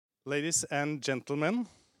Ladies and gentlemen,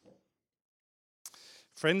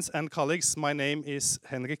 friends and colleagues, my name is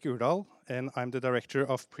Henrik Urdal, and I'm the director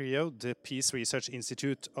of PRIO, the Peace Research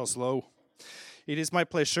Institute Oslo. It is my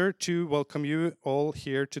pleasure to welcome you all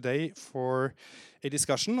here today for a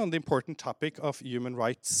discussion on the important topic of human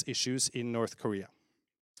rights issues in North Korea.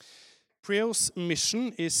 PRIO's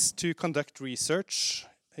mission is to conduct research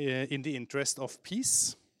in the interest of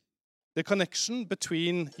peace. The connection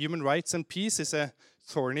between human rights and peace is a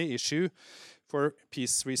thorny issue for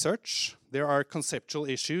peace research. There are conceptual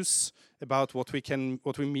issues about what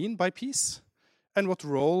we mean by peace, and what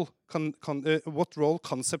role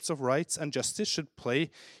concepts of rights and justice should play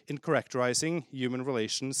in characterizing human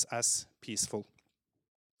relations as peaceful.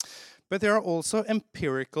 But there are also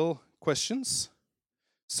empirical questions.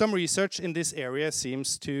 Some research in this area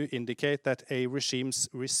seems to indicate that a regime's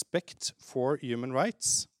respect for human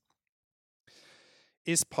rights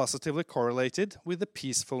is positively correlated with the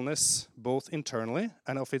peacefulness both internally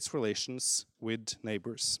and of its relations with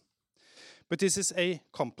neighbors. But this is a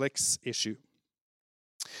complex issue,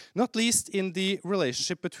 not least in the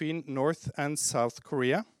relationship between North and South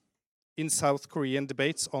Korea. In South Korean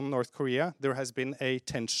debates on North Korea, there has been a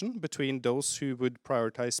tension between those who would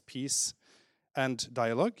prioritize peace and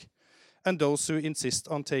dialogue and those who insist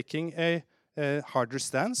on taking a harder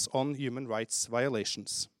stance on human rights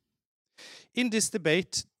violations. In this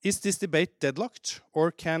debate, is this debate deadlocked,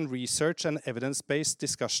 or can research and evidence-based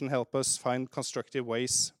discussion help us find constructive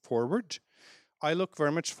ways forward? I look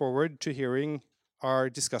very much forward to hearing our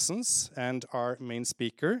discussants and our main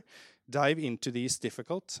speaker dive into these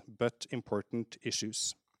difficult but important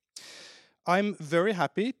issues. I'm very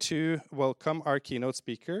happy to welcome our keynote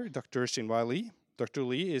speaker, Dr. Shinhwa Lee. Dr.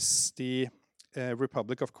 Lee is the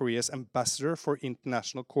Republic of Korea's ambassador for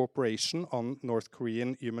international cooperation on North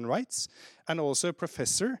Korean human rights, and also a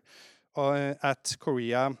professor at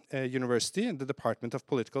Korea University in the Department of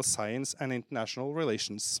Political Science and International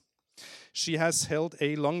Relations. She has held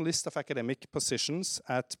a long list of academic positions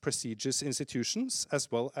at prestigious institutions, as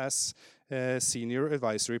well as senior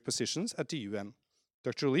advisory positions at the UN.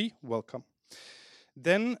 Dr. Lee, welcome.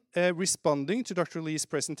 Then, responding to Dr. Lee's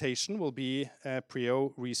presentation will be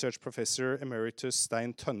PRIO Research Professor Emeritus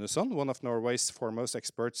Stein Tønneson, one of Norway's foremost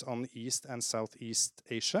experts on East and Southeast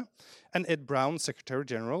Asia, and Ed Brown, Secretary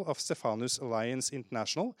General of Stephanus Alliance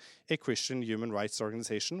International, a Christian human rights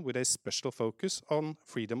organization with a special focus on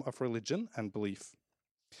freedom of religion and belief.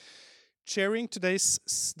 Chairing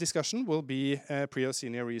today's discussion will be PRIO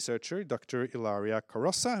senior researcher Dr. Ilaria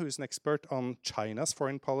Karossa, who is an expert on China's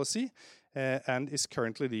foreign policy and is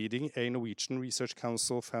currently leading a Norwegian Research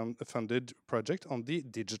Council funded project on the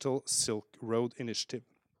Digital Silk Road Initiative.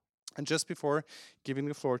 And just before giving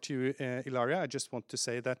the floor to you, Ilaria, I just want to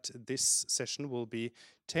say that this session will be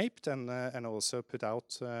taped and also put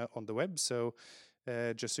out on the web. So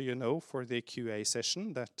just so you know, for the QA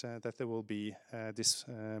session, that there will be this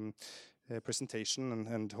presentation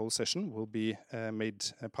and whole session will be made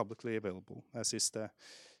publicly available, as is the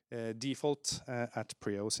default at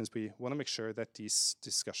PRIO, since we want to make sure that these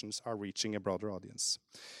discussions are reaching a broader audience.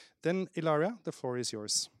 Then, Ilaria, the floor is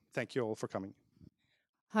yours. Thank you all for coming.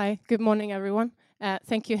 Hi, good morning, everyone.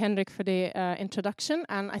 Thank you, Henrik, for the introduction.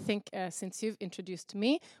 And I think since you've introduced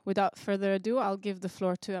me, without further ado, I'll give the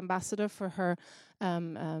floor to Ambassador for her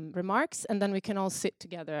remarks, and then we can all sit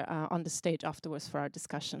together on the stage afterwards for our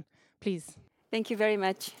discussion. Please. Thank you very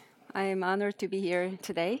much. I am honored to be here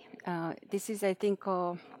today. This is, I think,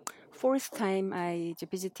 fourth time I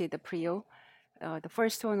visited the PRIO. The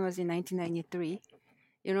first one was in 1993.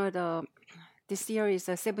 You know, this year is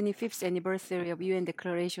the 75th anniversary of UN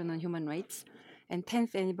Declaration on Human Rights and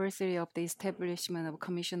 10th anniversary of the establishment of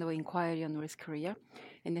Commission of Inquiry on North Korea,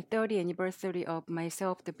 and the 30th anniversary of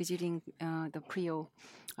myself visiting the PRIO.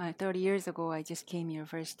 30 years ago, I just came here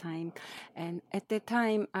first time, and at that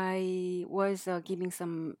time, I was giving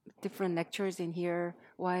some different lectures in here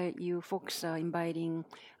while you folks inviting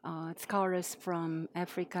scholars from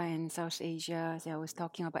Africa and South Asia. So I was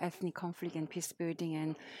talking about ethnic conflict and peace building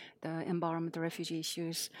and the environmental refugee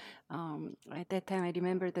issues. At that time, I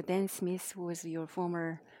remember the Dan Smith, who was your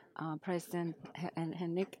former president, and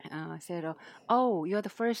Henrik, said, "Oh, you're the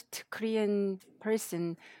first Korean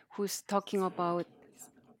person who's talking about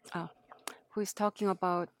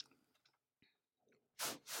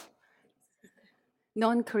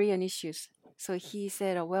non-Korean issues." So he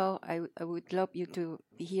said, "Well, I would love you to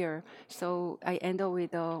be here." So I ended up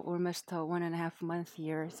with almost 1.5 months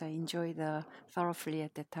here. So I enjoyed thoroughly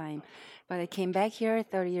at that time. But I came back here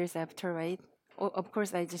 30 years after, right? Of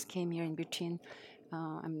course, I just came here in between.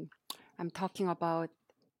 I'm talking about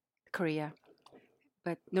Korea,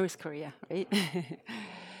 but North Korea, right?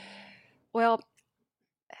 Well,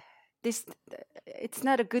 this it's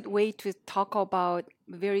not a good way to talk about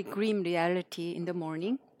very grim reality in the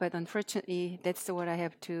morning, but unfortunately, that's what I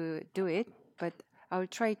have to do it. But I'll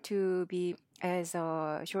try to be as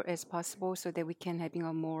short as possible so that we can having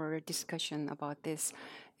a more discussion about this.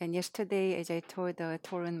 And yesterday, as I told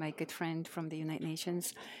Torun, my good friend from the United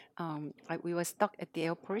Nations, we were stuck at the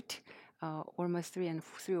airport almost 3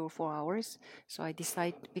 or 4 hours. So I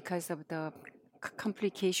decided because of the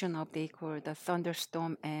complication of the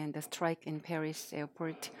thunderstorm and the strike in Paris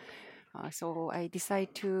airport. So I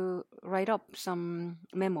decided to write up some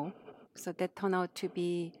memo. So that turned out to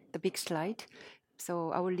be the big slide.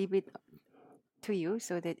 So I will leave it to you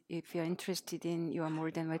so that if you're interested in, you are more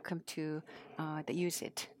than welcome to use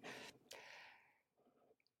it.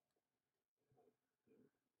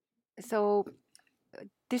 So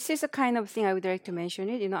this is a kind of thing I would like to mention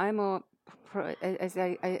it. You know, as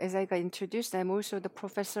I got introduced, I'm also the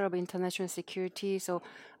professor of international security. So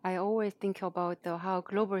I always think about how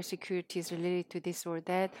global security is related to this or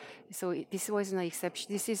that. So this was an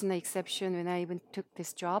exception. This is an exception when I even took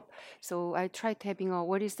this job. So I tried having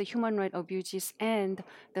what is the human right abuses and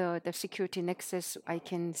the security nexus I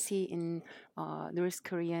can see in North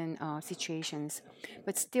Korean situations.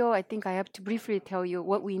 But still, I think I have to briefly tell you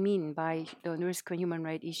what we mean by the North Korean human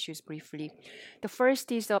rights issues briefly. The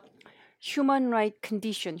first is the human right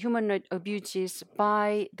condition, human right abuses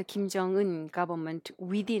by the Kim Jong-un government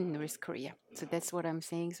within North Korea. So that's what I'm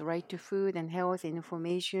saying. So right to food and health and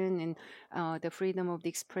information and the freedom of the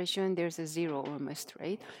expression, there's a zero almost,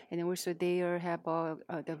 right? And also they have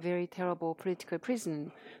the very terrible political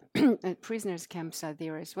prisoners camps are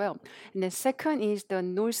there as well. And the second is the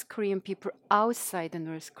North Korean people outside the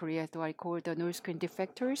North Korea, so I call the North Korean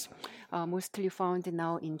defectors, mostly found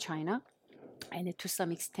now in China. And to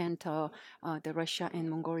some extent, the Russia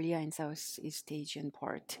and Mongolia and Southeast Asian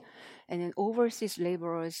part. And then overseas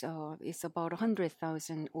laborers, it's about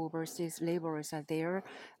 100,000 overseas laborers are there.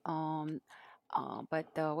 But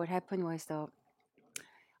what happened was,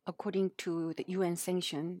 according to the UN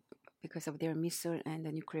sanction, because of their missile and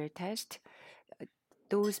the nuclear test,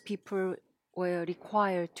 those people were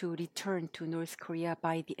required to return to North Korea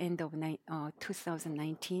by the end of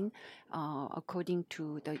 2019, according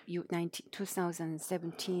to the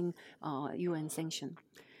 2017 UN sanction.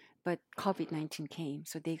 But COVID-19 came,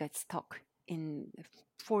 so they got stuck in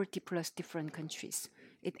 40 plus different countries.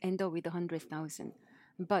 It ended with 100,000.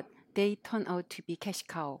 But they turned out to be cash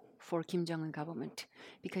cow for Kim Jong-un government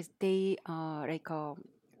because they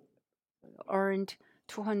earned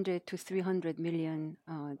 200 to 300 million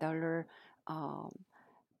dollar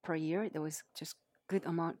per year. That was just great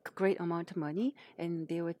amount of money, and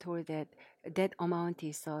they were told that that amount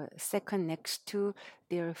is second next to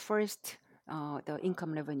their first the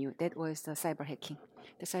income revenue. That was the cyber hacking.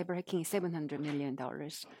 The cyber hacking is $700 million,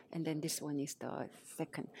 and then this one is the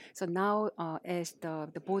second. So now, as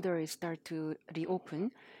the border start to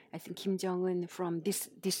reopen, I think Kim Jong Un from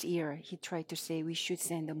this year he tried to say we should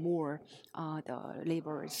send more the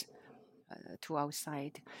laborers to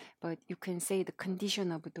outside, but you can say the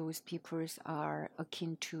condition of those peoples are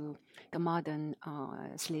akin to the modern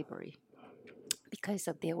slavery because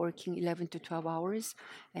of their working 11 to 12 hours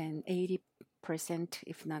and 80%,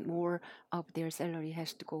 if not more, of their salary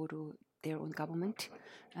has to go to their own government,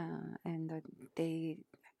 and they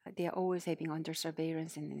are always having under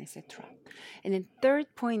surveillance and etc. And then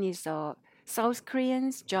third point is South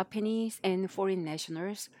Koreans, Japanese, and foreign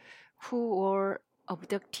nationals who were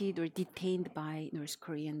abducted or detained by North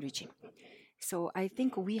Korean regime. So I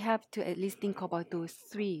think we have to at least think about those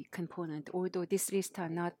three components, although this list are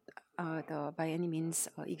not by any means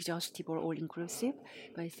exhaustive or all-inclusive,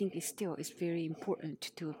 but I think it's very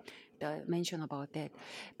important to mention about that.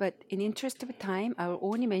 But in interest of time, I will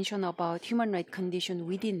only mention about human rights condition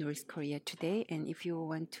within North Korea today. And if you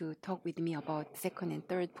want to talk with me about second and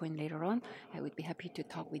third point later on, I would be happy to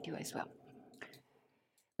talk with you as well.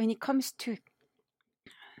 When it comes to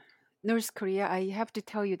North Korea, I have to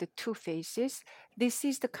tell you the two faces. This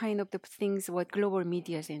is the kind of the things what global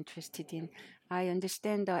media is interested in. I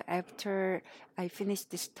understand that after I finish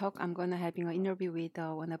this talk, I'm gonna having an interview with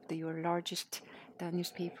one of your largest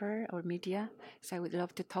newspaper or media. So I would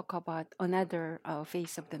love to talk about another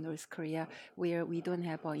face of the North Korea where we don't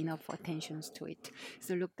have enough attentions to it.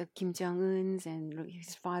 So look at Kim Jong Un's and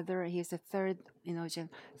his father. He's the third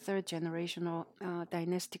third generational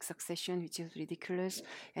dynastic succession, which is ridiculous,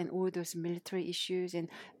 and all those military issues. And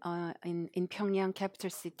in Pyongyang, capital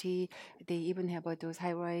city, they even have those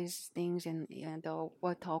high-rise things and the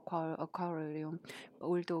water aquarium.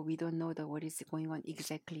 Although we don't know what is going on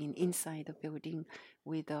exactly inside the building,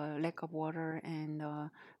 with lack of water and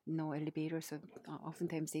no elevator. So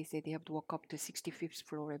oftentimes they say they have to walk up to 65th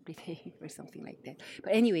floor every day or something like that.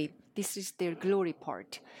 But anyway, this is their glory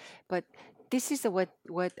part. But this is what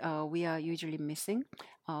we are usually missing,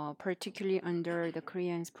 particularly under the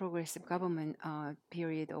Korean's progressive government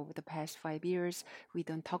period over the past 5 years. We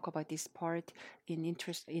don't talk about this part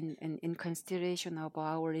in consideration of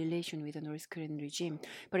our relation with the North Korean regime.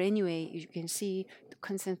 But anyway, you can see the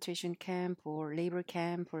concentration camp or labor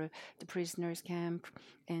camp or the prisoners camp,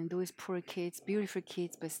 and those poor kids, beautiful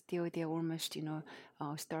kids, but still they're almost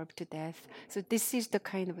starved to death. So this is the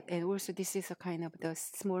kind of, and also this is a kind of the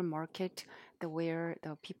small market, where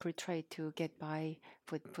the people try to get by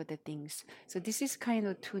for the things. So this is kind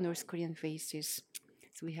of two North Korean faces.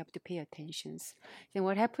 So we have to pay attention. Then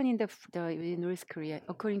what happened in North Korea,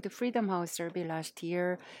 according to Freedom House survey last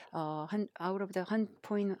year, out of the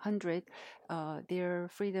 100, their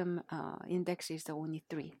freedom index is only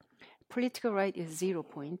 3. Political right is 0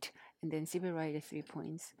 point, and then civil right is 3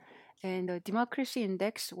 points. And the democracy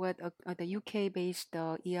index, what the UK-based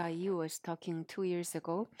EIU was talking 2 years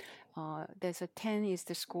ago, there's a 10 is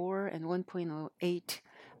the score and 1.08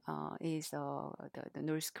 is the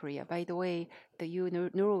North Korea. By the way,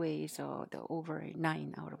 Norway is the over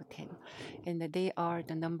 9 out of 10, and they are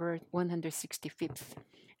the number 165th.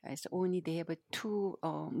 So only they have two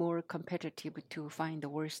more competitive to find the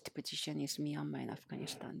worst position is Myanmar and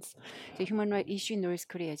Afghanistan. The human rights issue in North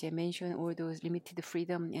Korea, as I mentioned, all those limited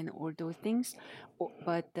freedom and all those things.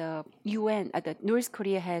 But the UN, North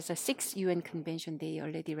Korea has a 6 UN convention they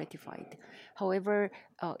already ratified. However,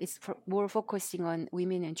 it's more focusing on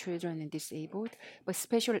women and children and disabled. But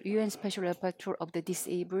UN Special Rapporteur of the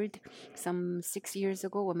disabled, some 6 years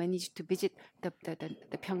ago, managed to visit the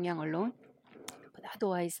Pyongyang alone. But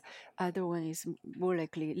otherwise, other one is more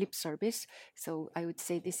likely lip service. So I would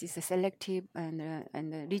say this is a selective and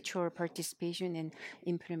a ritual participation and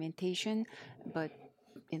implementation. But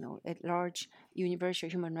at large, universal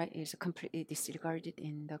human rights is completely disregarded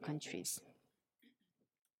in the countries.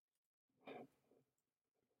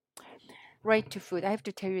 Right to food. I have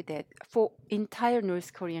to tell you that for entire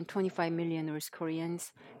North Korean, 25 million North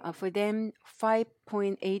Koreans, for them,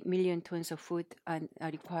 5.8 million tons of food are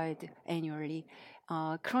required annually.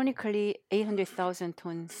 Chronically, 800,000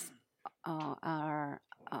 tons are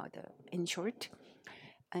in short.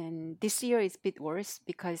 And this year is a bit worse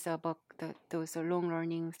because of those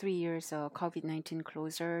long-running 3 years COVID-19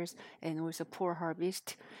 closures and also poor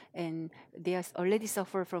harvest. And they already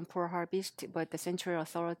suffer from poor harvest, but the central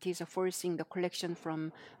authorities are forcing the collection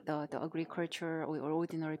from the agriculture or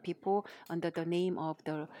ordinary people under the name of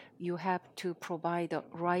you have to provide the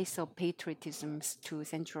rice of patriotism to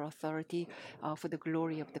central authority for the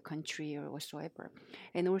glory of the country or whatsoever.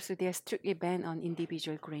 And also they are strictly banned on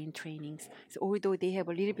individual grain trainings. So although they have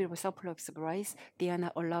a little bit of a surplus of rice, they are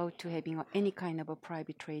not allowed to having any kind of a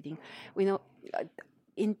private trading.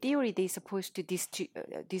 In theory, they're supposed to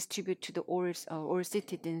distribute to the all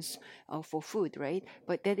citizens for food, right?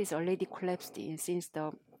 But that is already collapsed since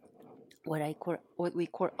what we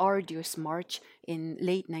call arduous march in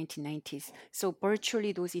late 1990s. So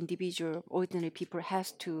virtually those individual ordinary people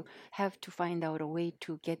have to find out a way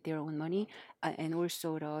to get their own money and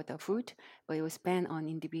also the food. But it was banned on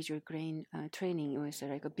individual grain training. It was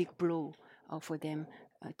like a big blow for them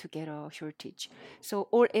to get a shortage. So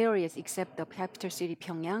all areas except the capital city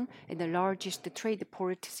Pyongyang and the largest trade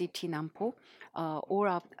port city Nampo all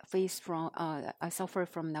are suffer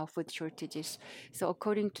from now food shortages. So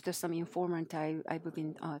according to some informant I've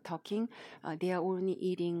been talking, they are only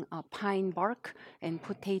eating pine bark and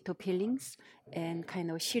potato peelings and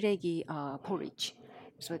kind of shiregi porridge.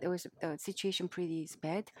 So there was the situation pretty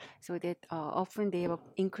bad. So that often they have an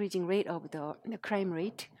increasing rate of the crime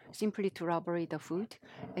rate simply to robbery the food,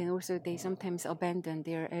 and also they sometimes abandon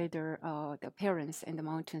their the parents in the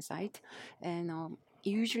mountainside, and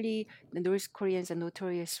usually the North Koreans are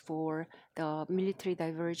notorious for the military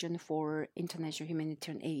diversion for international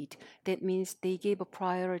humanitarian aid. That means they gave a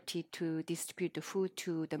priority to distribute the food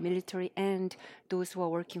to the military and those who are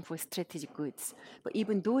working for strategic goods. But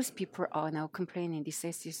even those people are now complaining,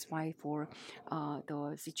 dissatisfied for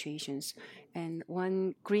the situations. And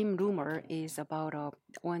one grim rumor is about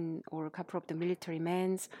one or a couple of the military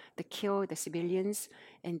men that killed the civilians,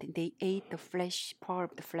 and they ate the flesh, part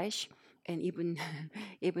of the flesh, and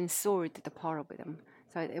even sold the part of them.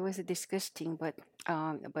 So it was disgusting, but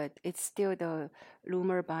it's still the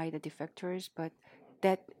rumor by the defectors. But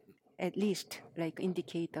that at least like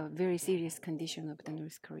indicate a very serious condition of the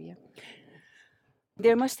North Korea.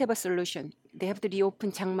 They must have a solution. They have to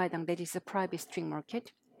reopen Changmadang, that is a private string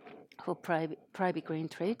market for private grain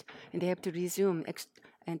trade, and they have to resume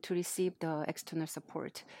and to receive the external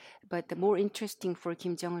support. But the more interesting for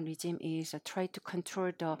Kim Jong-un regime is try to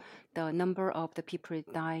control the number of the people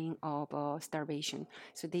dying of starvation.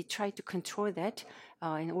 So they try to control that,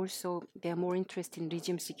 and also they are more interested in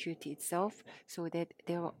regime security itself, so that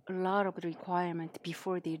there are a lot of requirements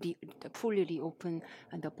before they fully reopen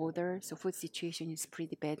the border. So food situation is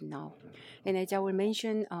pretty bad now. And as I will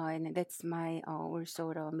mention, and that's my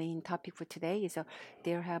also the main topic for today, is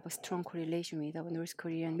they have a strong correlation with North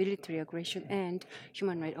Korean military aggression and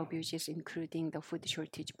human rights abuses, including the food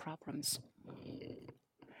shortage problems.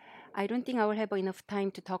 I don't think I will have enough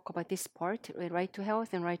time to talk about this part. Right to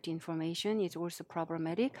health and right to information is also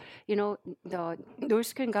problematic. You know, the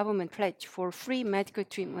North Korean government pledged for free medical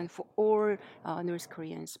treatment for all North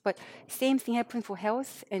Koreans. But same thing happened for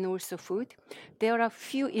health and also food. There are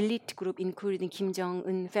few elite group, including Kim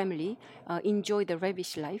Jong-un family, enjoy the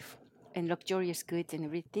lavish life and luxurious goods and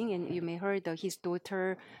everything. And you may heard his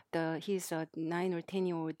daughter, his 9 or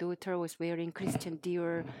 10-year-old daughter was wearing Christian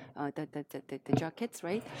Dior the jackets,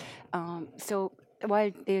 right? So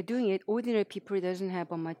while they're doing it, ordinary people doesn't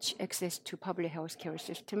have much access to public health care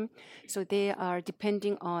system. So they are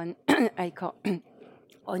depending on like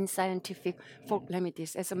unscientific folk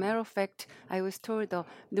remedies. As a matter of fact, I was told the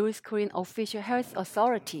North Korean official health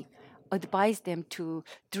authority advised them to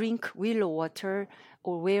drink willow water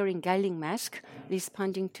or wearing galling mask,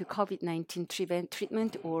 responding to COVID-19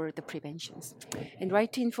 treatment or the preventions. And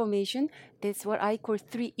right to information, that's what I call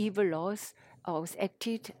 3 evil laws. Was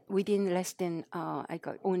acted within less than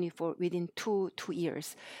within two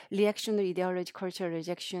years. Reactionary ideology, cultural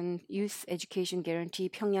rejection, youth education guarantee,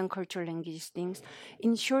 Pyongyang cultural language things.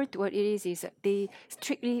 In short, what it is they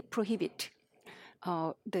strictly prohibit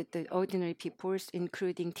the ordinary peoples,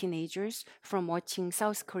 including teenagers, from watching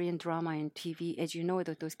South Korean drama and TV. As you know,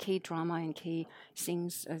 those K-drama and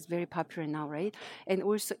K-things is very popular now, right? And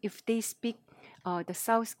also, if they speak the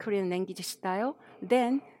South Korean language style,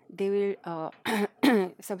 then they will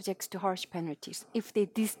subject to harsh penalties. If they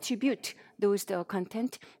distribute those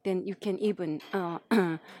content, then you can even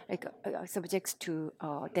subject to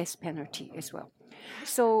death penalty as well.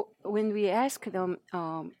 So when we ask them,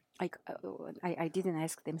 I didn't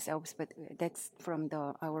ask themselves, but that's from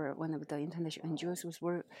one of the international NGOs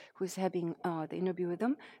who's having the interview with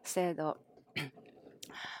them said.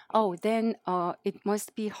 Oh, then it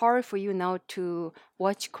must be hard for you now to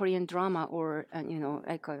watch Korean drama or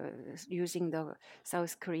using the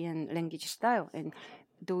South Korean language style. And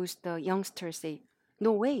the youngsters say,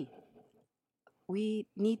 no way. We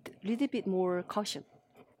need a little bit more caution.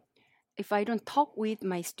 If I don't talk with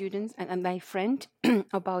my students and my friend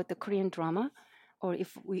about the Korean drama, or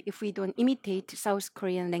if we don't imitate South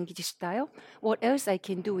Korean language style, what else I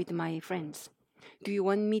can do with my friends? Do you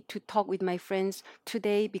want me to talk with my friends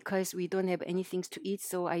today because we don't have anything to eat,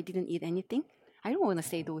 so I didn't eat anything? I don't want to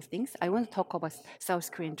say those things. I want to talk about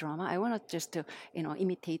South Korean drama. I want to just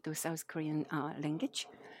imitate the South Korean language,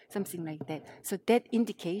 something like that. So that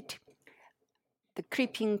indicate the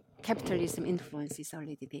creeping capitalism influence is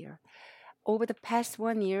already there. Over the past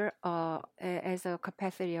 1 year, as a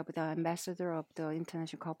capacity of the ambassador of the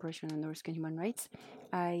International Cooperation on North Korean Human Rights,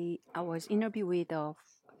 I was interviewed with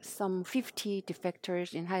some 50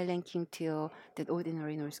 defectors in high-ranking till the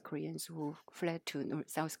ordinary North Koreans who fled to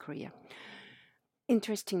South Korea.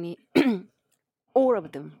 Interestingly, all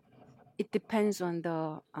of them, it depends on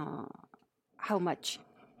the how much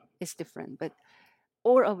it's different, but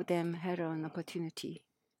all of them had an opportunity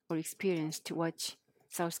or experience to watch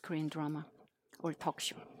South Korean drama or talk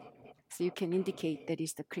show. So you can indicate that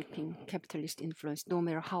is the creeping capitalist influence, no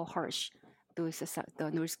matter how harsh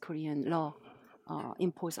the North Korean law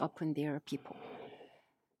impose upon their people.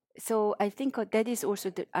 So I think that is also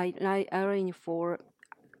the irony for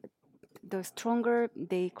the stronger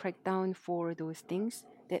they crack down for those things.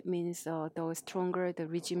 That means the stronger the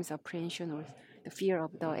regime's apprehension or the fear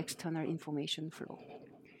of the external information flow.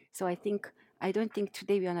 So I don't think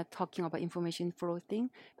today we are not talking about information flow thing,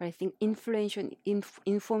 but I think information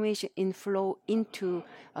inflow into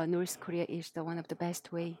North Korea is one of the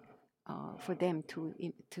best way for them to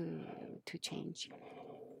change.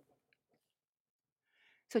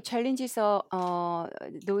 So challenges are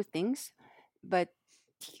those things, but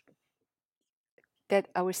that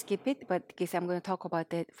I will skip it. But because I'm going to talk about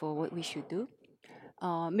that for what we should do.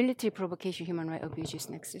 Military provocation, human rights abuses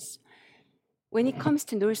nexus. When it comes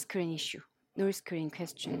to North Korean issue, North Korean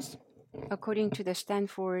questions, according to the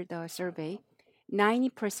Stanford survey,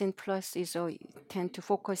 90% plus is tend to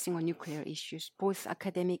focusing on nuclear issues, both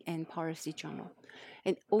academic and policy journal,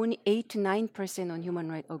 and only 8 to 9% on human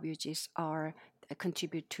rights abuses are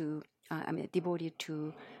contribute to, devoted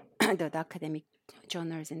to the academic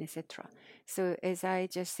journals and etc. So as I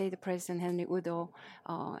just said, President Henry Udo,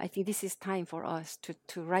 I think this is time for us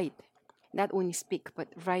to write, not only speak, but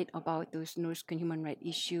write about those North Korean human rights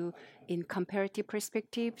issue in comparative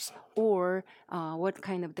perspectives, or what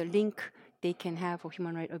kind of the link they can have for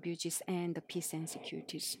human rights abuses and the peace and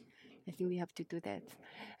securities. I think we have to do that.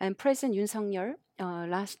 And President Yoon Suk-yeol,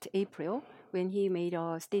 last April, when he made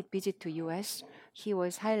a state visit to U.S., he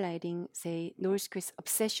was highlighting, say, North Korea's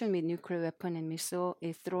obsession with nuclear weapon and missile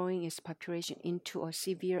is throwing its population into a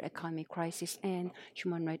severe economic crisis and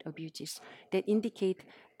human rights abuses that indicate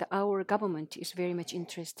that our government is very much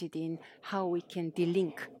interested in how we can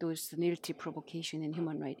delink those military provocation and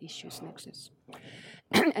human rights issues nexus.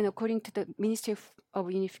 And according to the Ministry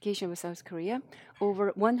of Unification of South Korea,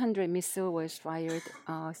 over 100 missiles was fired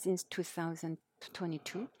since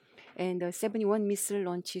 2022, and 71 missile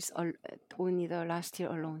launches only the last year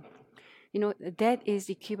alone. You know, that is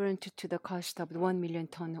equivalent to the cost of 1 million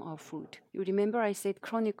ton of food. You remember I said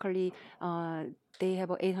chronically they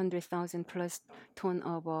have 800,000 plus ton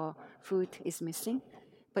of food is missing.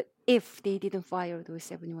 But if they didn't fire those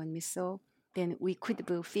 71 missiles, then we could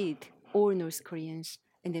feed all North Koreans,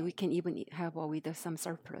 and then we can even have with some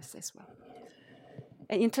surplus as well.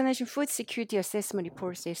 An International Food Security Assessment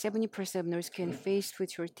report says 70% of North Koreans face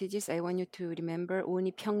food shortages. I want you to remember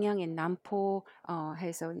only Pyongyang and Nampo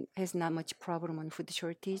has not much problem on food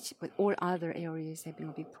shortage, but all other areas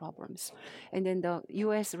having big problems. And then the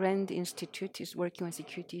U.S. RAND Institute is working on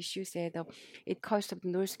security issues. Said it cost of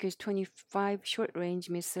North Korea's 25 short-range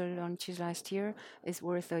missile launches last year is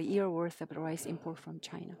worth a year worth of rice import from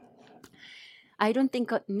China. I don't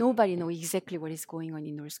think nobody knows exactly what is going on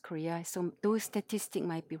in North Korea, so those statistics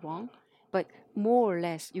might be wrong, but more or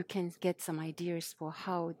less you can get some ideas for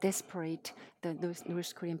how desperate those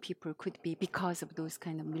North Korean people could be because of those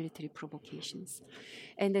kind of military provocations.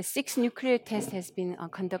 And the 6 nuclear tests has been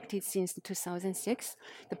conducted since 2006.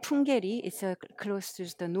 The Punggye-ri is close to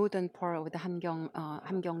the northern part of the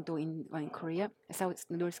Hamgyongdo in Korea,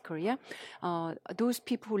 North Korea. Those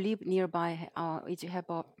people who live nearby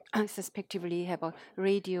suspectively have a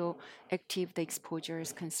radioactive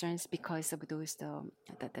exposures concerns because of those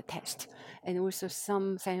the test. And also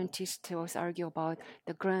some scientists also argue about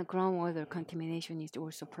the groundwater contamination is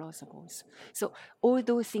also plausible. So all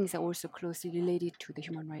those things are also closely related to the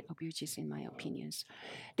human rights abuses in my opinions.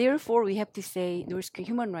 Therefore, we have to say North Korea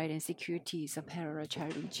human rights and security is a parallel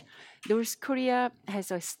challenge. North Korea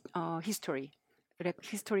has a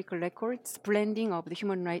historical records, blending of the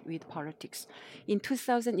human right with politics. In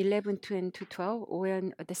 2011 to 2012,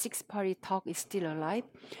 when the six-party talk is still alive,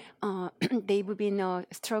 they've been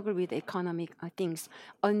struggle with economic things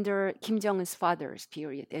under Kim Jong-un's father's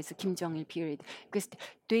period, as a Kim Jong-il period, because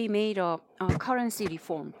they made a currency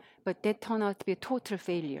reform, but that turned out to be a total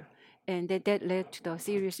failure. And that led to the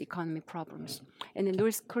serious economic problems. And the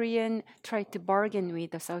North Korean tried to bargain with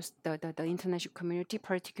the international community,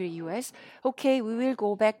 particularly U.S. Okay, we will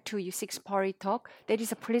go back to your six-party talk. That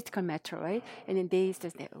is a political matter, right? And then they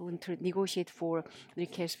want to negotiate for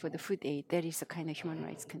request for the food aid. That is a kind of human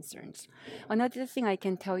rights concerns. Another thing I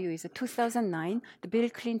can tell you is in 2009, the Bill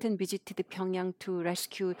Clinton visited Pyongyang to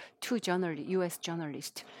rescue 2 U.S.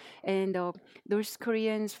 journalists. And North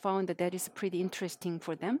Koreans found that is pretty interesting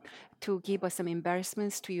for them to give us some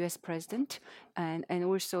embarrassments to U.S. president and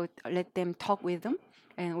also let them talk with them.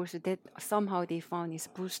 And also that somehow they found is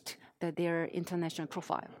boost their international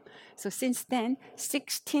profile. So since then,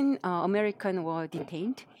 16 Americans were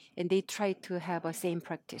detained, and they tried to have a same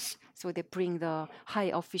practice. So they bring the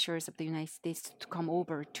high officials of the United States to come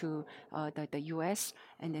over to the U.S.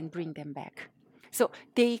 and then bring them back. So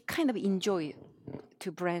they kind of enjoy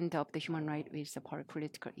to brand up the human rights with the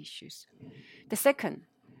political issues. The second,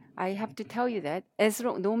 I have to tell you that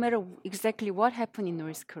no matter exactly what happened in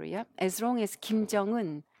North Korea, as long as Kim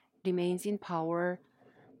Jong-un remains in power,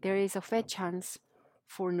 there is a fair chance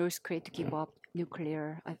for North Korea to give up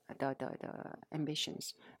nuclear the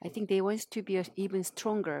ambitions. I think they want to be even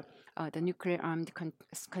stronger, the nuclear armed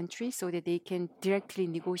country, so that they can directly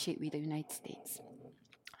negotiate with the United States.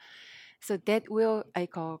 So that will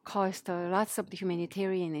cause lots of the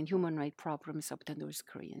humanitarian and human rights problems of the North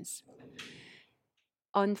Koreans.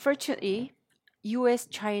 Unfortunately,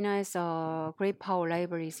 U.S.-China's great power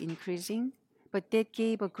rivalry is increasing, but that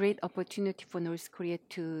gave a great opportunity for North Korea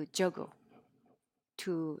to juggle,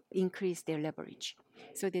 to increase their leverage.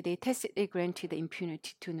 So that they tacitly granted the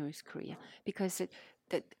impunity to North Korea because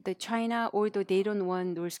the China, although they don't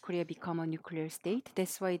want North Korea become a nuclear state,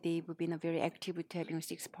 that's why they've been very active with having a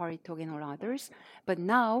six-party talk and all others. But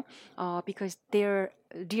now, because their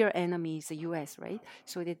dear enemy is the U.S., right?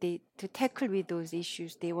 So that to tackle with those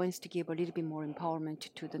issues, they want to give a little bit more empowerment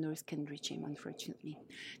to the North Korean regime, unfortunately.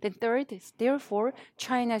 Then third is, therefore,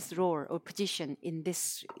 China's role or position in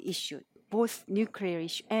this issue, both nuclear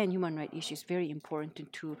issue and human rights issues, very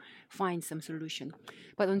important to find some solution.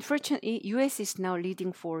 But unfortunately, U.S. is now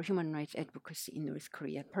leading for human rights advocacy in North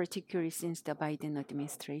Korea, particularly since the Biden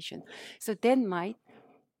administration. So that might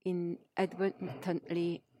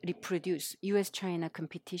inadvertently reproduce U.S.-China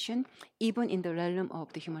competition, even in the realm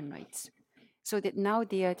of the human rights. So that now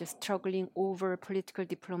they are just struggling over political,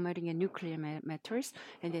 diplomatic, and nuclear matters,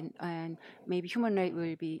 and maybe human rights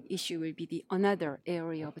will be the another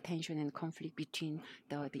area of tension and conflict between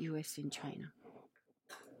the U.S. and China.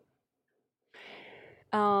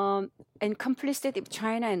 And complicit with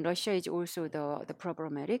China and Russia is also the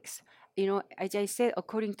problematics. You know, as I said,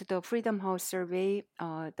 according to the Freedom House survey,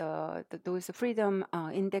 those freedom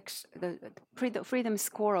index, the freedom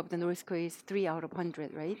score of the North Korea is 3 out of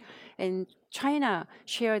 100, right? And China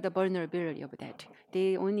share the vulnerability of that.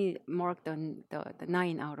 They only marked the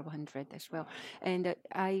 9 out of 100 as well. And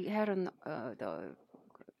I had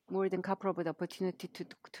more than a couple of the opportunity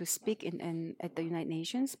to speak at the United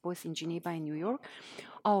Nations, both in Geneva and New York.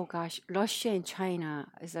 Oh gosh, Russia and China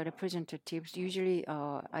as a representatives, usually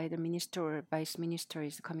either minister or vice minister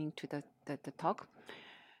is coming to the talk.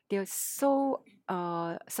 They are so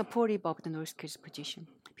supportive of the North Korea's position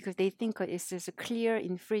because they think it's a clear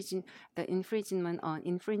infringement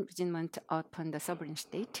upon the sovereign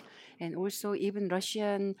state, and also even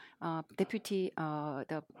Russian deputy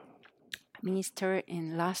the minister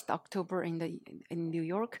in last October in New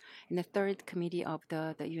York, in the third committee of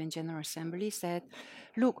the UN General Assembly said,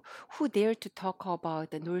 look, who dare to talk about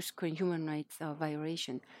the North Korean human rights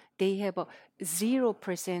violation? They have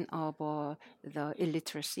 0% of the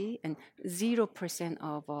illiteracy and 0%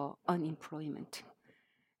 of unemployment.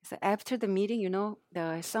 So after the meeting, you know,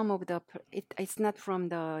 it's not from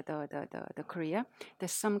the Korea.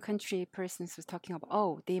 There's some country persons was talking about,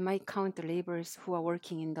 oh, they might count the laborers who are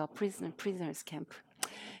working in the prisoners camp.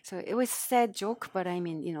 So it was a sad joke, but I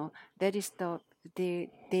mean, you know, that is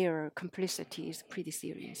their complicity is pretty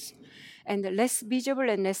serious. And less visible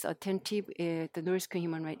and less attentive the North Korean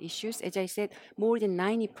human rights issues. As I said, more than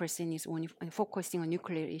 90% is only focusing on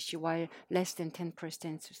nuclear issue, while less than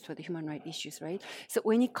 10% for the human rights issues, right? So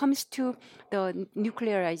when it comes to the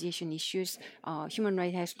nuclearization issues, human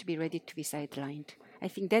rights has to be ready to be sidelined. I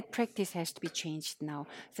think that practice has to be changed now.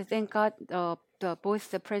 So thank God both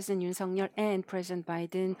the President Yoon Suk-yeol and President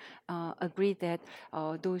Biden agreed that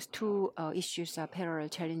those two issues are parallel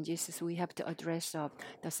challenges, so we have to address them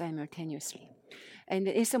simultaneously. And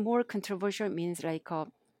it's a more controversial means like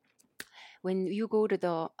when you go to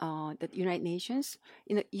the United Nations,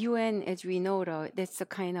 you know, UN, as we know, that's the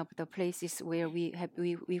kind of the places where we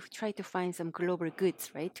try to find some global goods,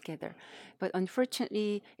 right, together. But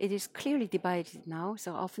unfortunately, it is clearly divided now.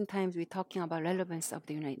 So oftentimes we're talking about relevance of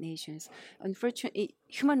the United Nations. Unfortunately,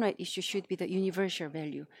 human rights issues should be the universal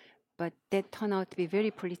value. But that turned out to be very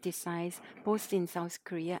politicized, both in South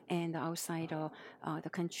Korea and outside the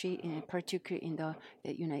country, particularly in the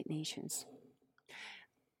United Nations.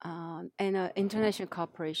 And international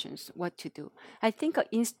corporations, what to do. I think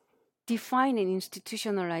define and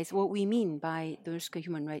institutionalize what we mean by those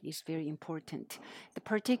human rights is very important.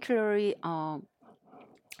 Particularly, as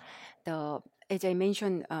I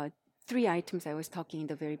mentioned, 3 items I was talking in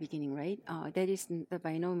the very beginning, right? That is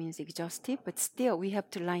by no means exhaustive, but still we have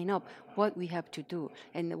to line up what we have to do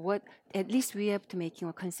and what at least we have to make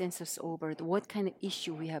a consensus over what kind of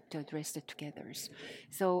issue we have to address together.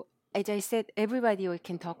 So as I said, everybody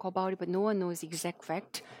can talk about it, but no one knows the exact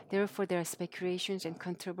fact. Therefore, there are speculations and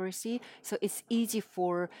controversy. So it's easy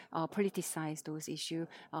for politicize those issues,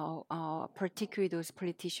 particularly those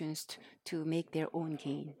politicians to make their own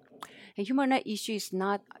gain. A human rights issue is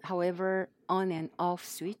not, however, on and off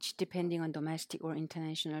switch depending on domestic or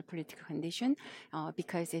international political condition,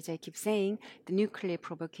 because as I keep saying, the nuclear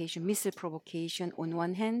provocation, missile provocation on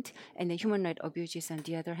one hand, and the human rights abuses on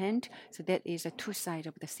the other hand. So that is a two sides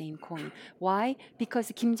of the same coin. Why? Because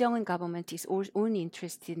the Kim Jong-un government is only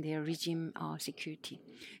interested in their regime security.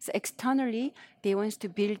 So externally, they want to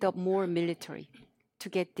build up more military to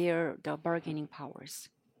get the bargaining powers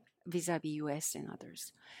vis-a-vis US and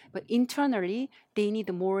others. But internally, they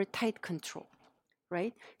need more tight control,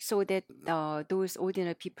 right? So that those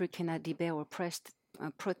ordinary people cannot rebel or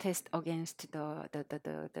protest against the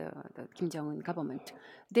Kim Jong-un government.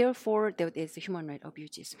 Therefore, there is human rights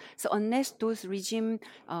abuses. So unless those regime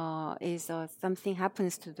something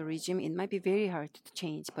happens to the regime, it might be very hard to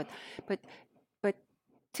change. But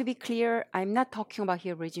to be clear, I'm not talking about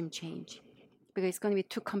here regime change, because it's going to be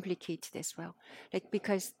too complicated as well. Like,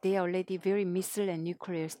 because they are already very missile and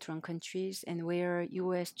nuclear strong countries, and where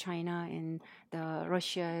U.S., China, and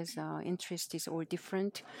Russia's interest is all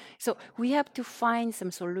different. So we have to find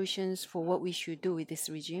some solutions for what we should do with this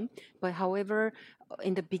regime. But however,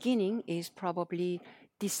 in the beginning is probably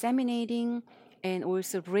disseminating and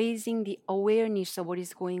also raising the awareness of what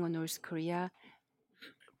is going on in North Korea,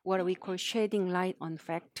 what we call shedding light on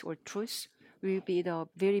fact or truth, will be the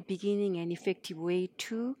very beginning and effective way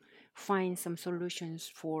to find some solutions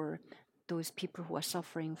for those people who are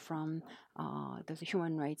suffering from those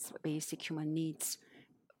human rights, basic human needs,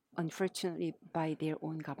 unfortunately by their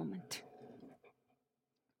own government.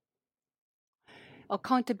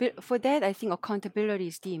 For that, I think accountability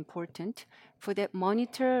is the important. For that,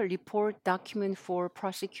 monitor, report, document for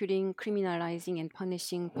prosecuting, criminalizing, and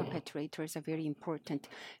punishing perpetrators are very important.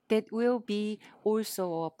 That will be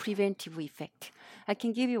also a preventive effect. I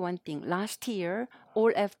can give you one thing. Last year,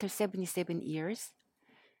 all after 77 years,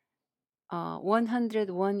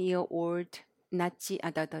 101-year-old Nazi,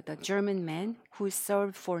 the German man who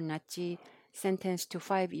served for Nazi, sentenced to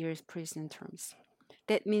 5 years prison terms.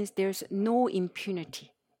 That means there's no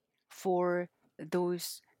impunity for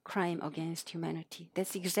those crimes against humanity.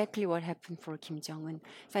 That's exactly what happened for Kim Jong-un.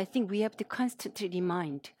 So I think we have to constantly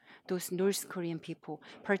remind those North Korean people,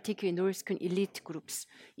 particularly North Korean elite groups,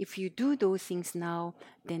 if you do those things now,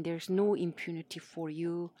 then there's no impunity for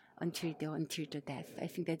you until the death. I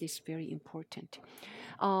think that is very important.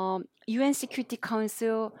 UN Security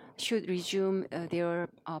Council should resume their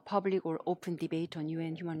public or open debate on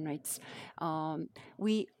UN human rights.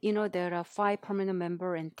 There are 5 permanent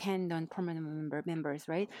members and 10 non-permanent members,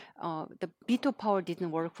 right? The veto power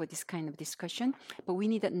didn't work for this kind of discussion, but we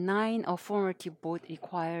need 9 affirmative votes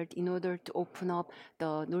required in order to open up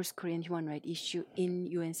the North Korean human rights issue in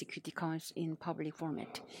UN Security Council in public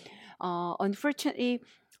format. Unfortunately,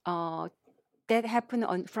 that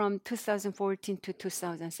happened from 2014 to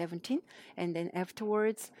 2017, and then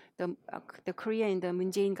afterwards, the Korea and the Moon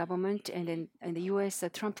Jae-in government, and the U.S.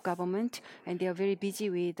 Trump government, and they are very busy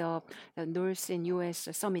with the North and U.S.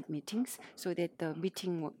 summit meetings, so that the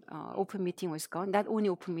open meeting was gone. Not only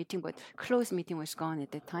open meeting, but closed meeting was gone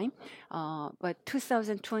at that time. But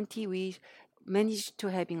 2020, we managed to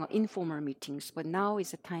having informal meetings, but now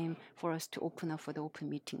is the time for us to open up for the open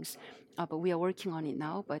meetings. But we are working on it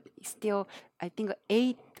now, but still, I think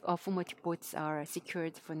 8 affirmative votes are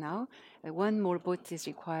secured for now. 1 more vote is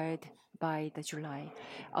required by the July.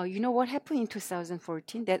 You know what happened in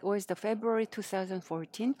 2014? That was the February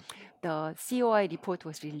 2014, the COI report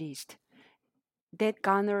was released. That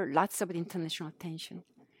garnered lots of international attention,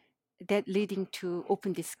 that leading to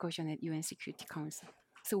open discussion at UN Security Council.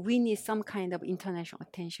 So we need some kind of international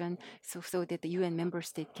attention so that the UN member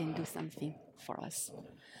state can do something for us.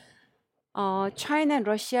 China and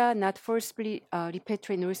Russia not forcibly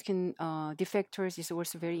repatriate North Korean defectors is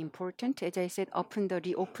also very important. As I said, upon the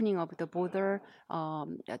reopening of the border,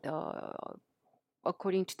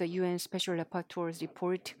 according to the UN Special Rapporteur's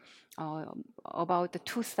report, about the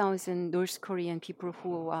 2,000 North Korean people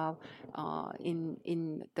who are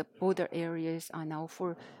in the border areas are now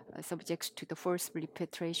subject to the forced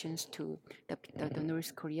repatriations to the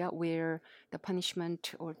North Korea, where the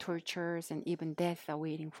punishment or tortures and even death are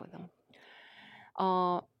waiting for them.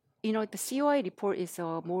 The COI report is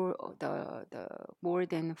more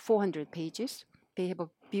than 400 pages. They have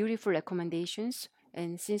beautiful recommendations.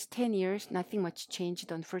 And since 10 years, nothing much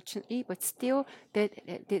changed, unfortunately. But still, that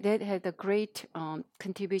had a great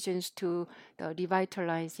contributions to the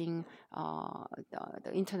revitalizing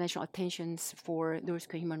the international attentions for North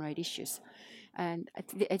Korean human rights issues. And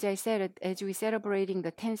as I said, as we're celebrating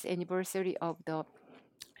the 10th anniversary of the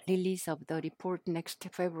release of the report next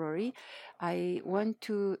February, I want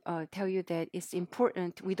to tell you that it's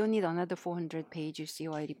important. We don't need another 400-page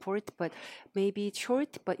COI report, but maybe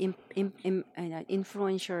short but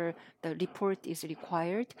influential. The report is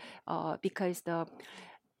required because the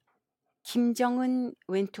Kim Jong-un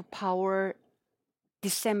went to power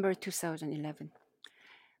December 2011.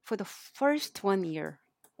 For the first 1 year,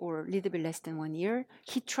 or a little bit less than 1 year,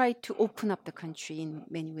 he tried to open up the country in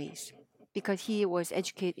many ways, because he was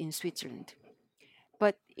educated in Switzerland.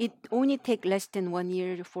 But it only takes less than 1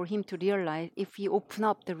 year for him to realize if he open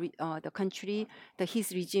up the country, that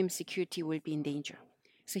his regime security will be in danger.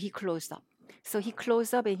 So he closed up.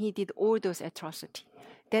 And he did all those atrocities.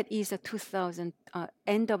 That is a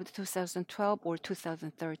end of 2012 or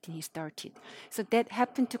 2013 he started. So that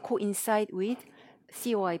happened to coincide with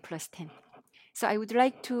COI plus 10. So I would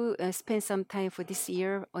like to spend some time for this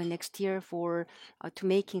year or next year for to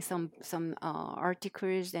making some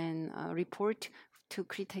articles and report to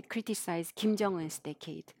criticize Kim Jong-un's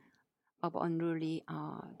decade of unruly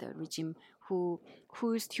the regime,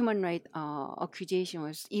 whose human rights accusation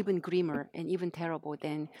was even grimmer and even terrible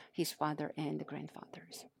than his father and the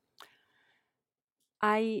grandfathers.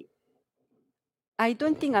 I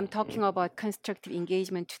don't think I'm talking about constructive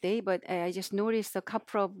engagement today, but I just noticed a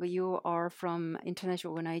couple of you are from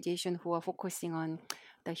international organizations who are focusing on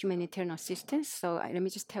the humanitarian assistance. So let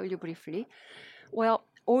me just tell you briefly. Well,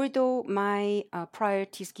 although my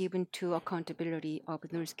priority is given to accountability of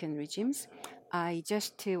North Korean regimes, I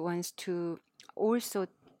just want to also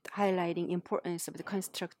highlighting importance of the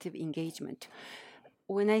constructive engagement.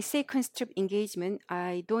 When I say constructive engagement,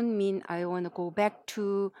 I don't mean I want to go back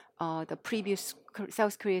to the previous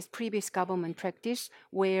South Korea's previous government practice,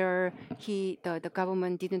 where the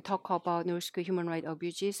government didn't talk about North Korean human rights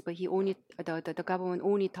abuses, but the government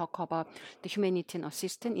only talk about the humanitarian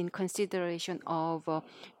assistance in consideration of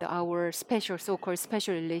our so-called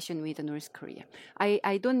special relation with North Korea.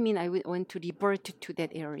 I don't mean I would want to revert to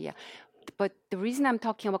that area. But the reason I'm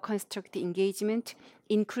talking about constructive engagement,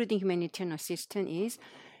 including humanitarian assistance, is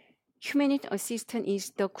humanitarian assistance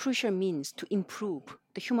is the crucial means to improve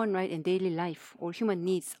the human right and daily life or human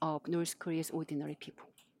needs of North Korea's ordinary people.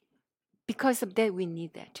 Because of that, we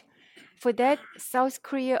need that. For that, South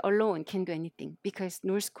Korea alone can do anything because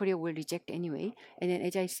North Korea will reject anyway. And then,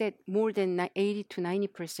 as I said, more than 80 to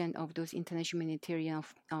 90% of those international humanitarian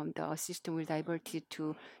the assistance will diverted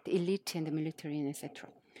to the elite and the military and etc.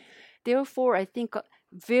 Therefore, I think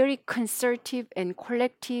very concerted and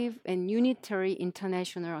collective and unitary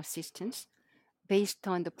international assistance based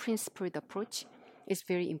on the principled approach is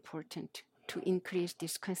very important to increase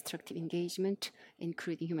this constructive engagement,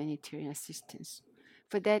 including humanitarian assistance.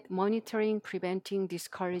 For that, monitoring, preventing,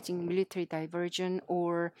 discouraging military diversion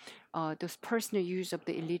or those personal use of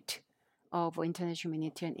the elite of international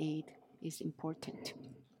humanitarian aid is important.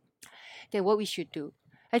 Then what we should do?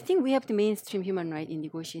 I think we have to mainstream human rights in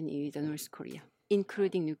negotiating with North Korea,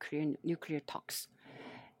 including nuclear talks.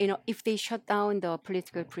 If they shut down the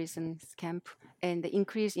political prisons camp and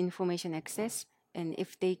increase information access, and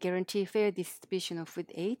if they guarantee fair distribution of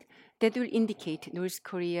food aid, that will indicate North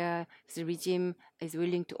Korea's regime is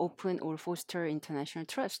willing to open or foster international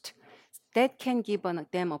trust. That can give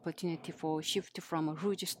them opportunity for shift from a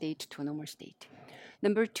rouge state to a normal state.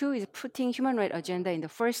 Number two is putting human rights agenda in the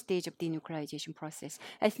first stage of denuclearization process.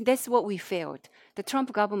 I think that's what we failed. The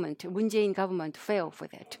Trump government, Moon Jae-in government failed for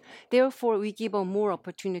that. Therefore, we give a more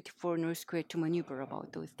opportunity for North Korea to maneuver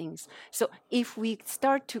about those things. So if we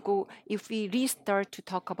restart to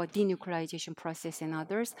talk about denuclearization process and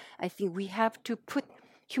others, I think we have to put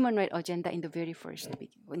human rights agenda in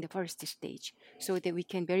the first stage, so that we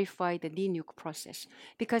can verify the denuke process.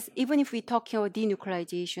 Because even if we talk about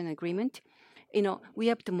denuclearization agreement, we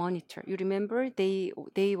have to monitor. You remember they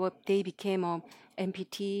became a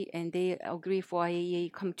NPT and they agree for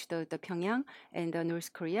IAEA come to the Pyongyang and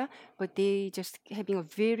North Korea, but they just having a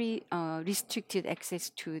very restricted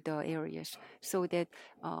access to the areas, so that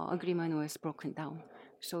agreement was broken down.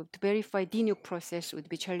 So to verify denuke process would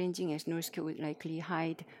be challenging, as North Korea would likely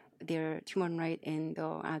hide their human rights and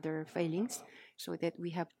other failings. So that we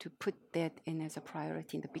have to put that in as a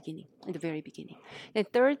priority in the very beginning.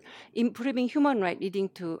 And third, improving human rights leading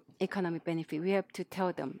to economic benefit. We have to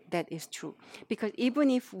tell them that is true. Because even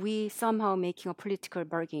if we somehow making a political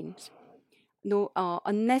bargains,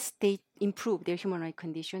 unless they improve their human rights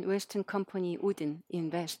condition, Western company wouldn't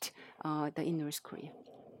invest in North Korea.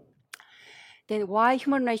 Then why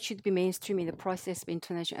human rights should be mainstream in the process of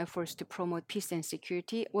international efforts to promote peace and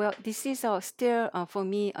security? Well, this is still for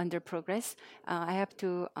me under progress. I have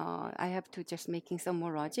to just making some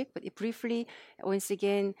more logic. But briefly, once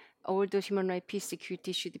again, all those human rights, peace,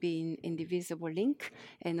 security should be in indivisible link,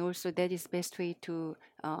 and also that is best way to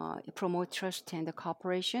promote trust and the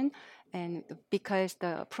cooperation. And because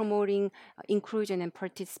the promoting inclusion and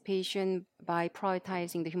participation by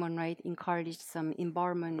prioritizing the human rights encourage some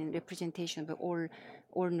environment and representation of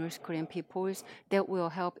all North Korean peoples, that will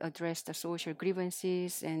help address the social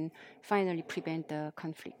grievances and finally prevent the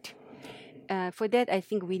conflict. For that, I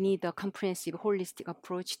think we need a comprehensive, holistic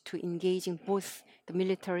approach to engaging both the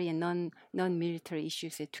military and non-military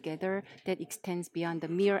issues together that extends beyond the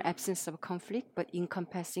mere absence of conflict, but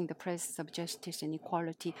encompassing the presence of justice and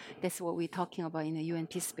equality. That's what we're talking about in the UN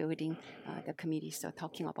peace building, the committees are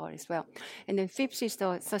talking about as well. And then fifth is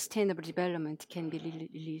the sustainable development can be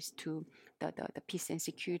released to the peace and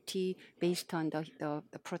security based on the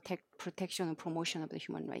protection and promotion of the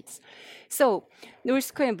human rights. So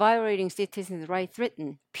North Korea violating citizens' rights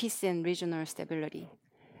threaten peace and regional stability.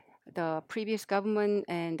 The previous government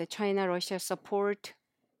and the China-Russia support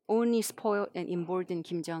only spoiled and emboldened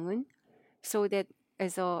Kim Jong-un, so that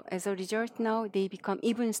as a result now they become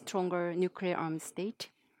even stronger nuclear armed state.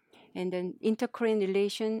 And then inter-Korean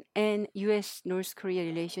relation and U.S.-North Korea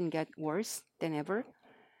relation get worse than ever.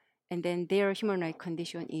 And then their human rights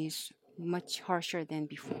condition is much harsher than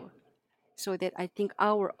before. So that I think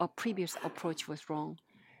our previous approach was wrong.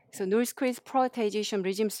 So North Korea's prioritization of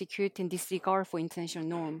regime security and disregard for international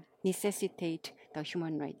norms necessitate the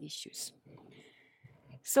human rights issues.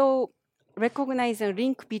 So recognize a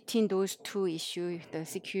link between those two issues, the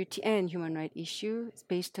security and human rights issue,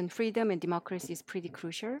 based on freedom and democracy is pretty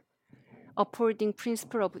crucial. Upholding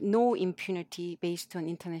principle of no impunity based on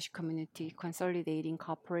international community, consolidating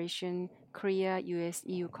cooperation, Korea, US,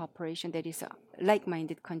 EU cooperation that is a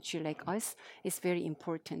like-minded country like us is very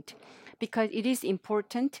important. Because it is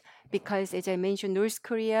important because, as I mentioned, North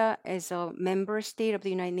Korea as a member state of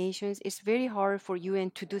the United Nations, it's very hard for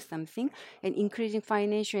UN to do something, and increasing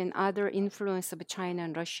financial and other influence of China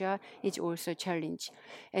and Russia is also a challenge.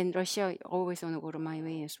 And Russia always want to go to my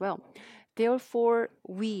way as well. Therefore,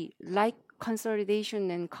 we like consolidation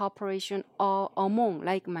and cooperation among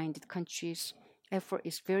like-minded countries. Effort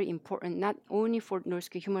is very important, not only for North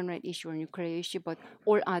Korea human rights issue or nuclear issue, but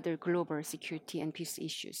all other global security and peace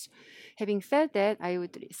issues. Having said that, I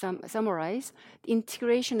would summarize the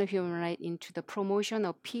integration of human rights into the promotion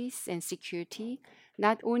of peace and security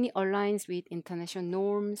not only aligns with international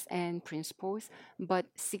norms and principles, but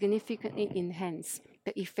significantly enhance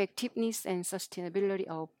the effectiveness and sustainability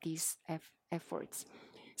of these efforts.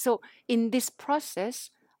 So in this process,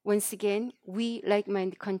 once again, we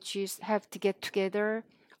like-minded countries have to get together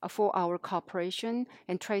for our cooperation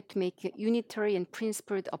and try to make a unitary and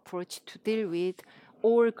principled approach to deal with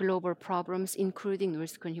all global problems, including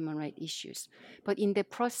North Korean human rights issues. But in the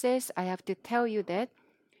process, I have to tell you that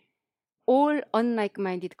all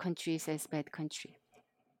unlike-minded countries as bad country.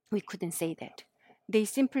 We couldn't say that. They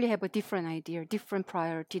simply have a different idea, different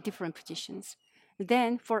priority, different positions.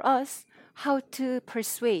 Then for us, how to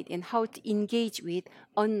persuade and how to engage with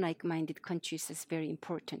unlike-minded countries is very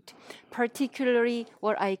important. Particularly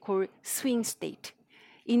what I call swing state.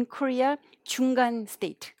 In Korea, 중간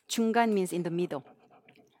state. 중간 means in the middle.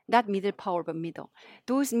 Not middle power, but middle.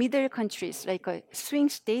 Those middle countries, like a swing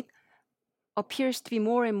state, appears to be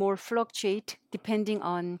more and more fluctuate depending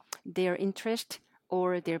on their interest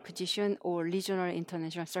or their position or regional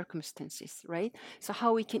international circumstances, right? So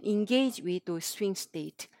how we can engage with those swing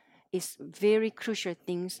states is very crucial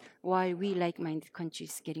things while we like-minded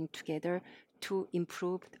countries getting together to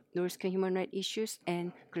improve North Korean human rights issues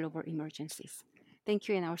and global emergencies. Thank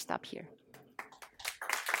you, and I'll stop here.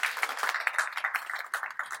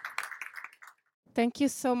 Thank you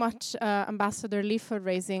so much, Ambassador Lee, for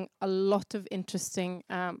raising a lot of interesting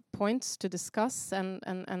points to discuss,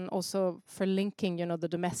 and also for linking, the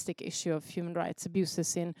domestic issue of human rights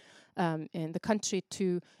abuses in the country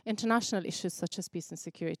to international issues such as peace and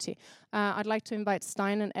security. I'd like to invite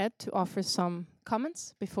Stein and Ed to offer some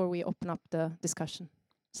comments before we open up the discussion.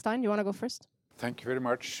 Stein, you want to go first? Thank you very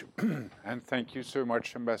much, and thank you so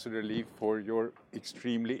much, Ambassador Lee, for your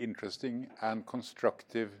extremely interesting and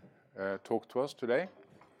constructive talk to us today.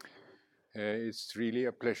 It's really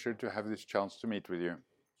a pleasure to have this chance to meet with you.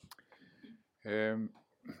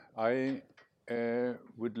 I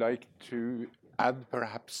would like to add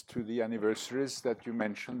perhaps to the anniversaries that you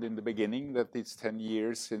mentioned in the beginning, that it's 10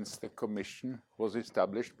 years since the commission was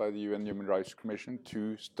established by the UN Human Rights Commission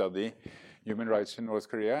to study human rights in North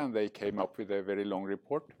Korea, and they came up with a very long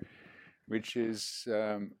report, which is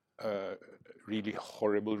really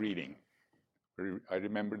horrible reading. I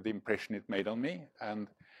remember the impression it made on me, and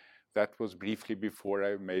that was briefly before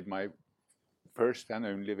I made my first and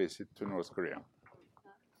only visit to North Korea.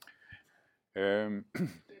 We're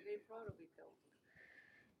very proud of it,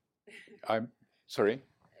 though. I'm sorry?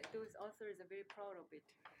 Those authors are very proud of it.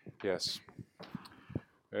 Yes.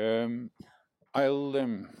 I'll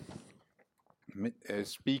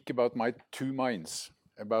speak about my two minds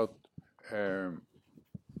about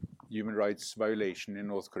human rights violation in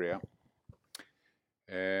North Korea.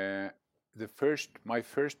 my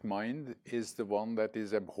first mind is the one that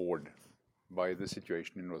is abhorred by the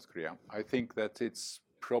situation in North Korea. I think that it's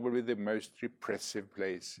probably the most repressive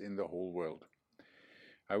place in the whole world.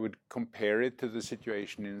 I would compare it to the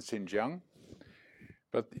situation in Xinjiang,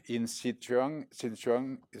 but in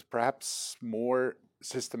Xinjiang is perhaps more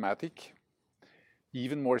systematic,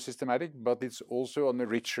 even more systematic, but it's also on a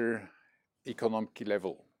richer economic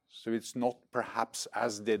level. So it's not perhaps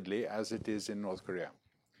as deadly as it is in North Korea.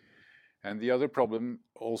 And the other problem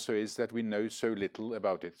also is that we know so little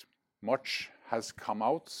about it. Much has come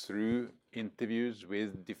out through interviews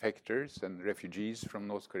with defectors and refugees from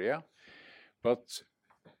North Korea, but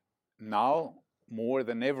now more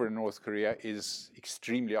than ever North Korea is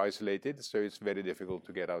extremely isolated, so it's very difficult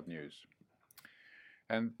to get out news.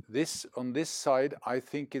 And on this side, I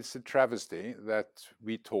think it's a travesty that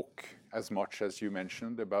we talk as much as you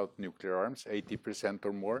mentioned about nuclear arms, 80%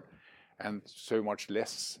 or more, and so much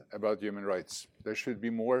less about human rights. There should be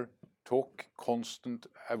more talk, constant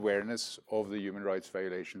awareness of the human rights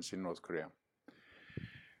violations in North Korea.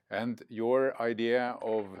 And your idea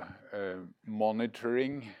of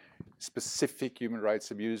monitoring specific human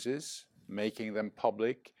rights abuses, making them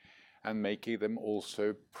public, and making them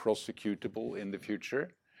also prosecutable in the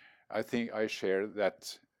future, I think I share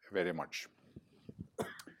that very much.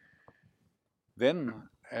 Then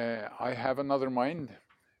I have another mind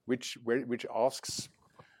which asks,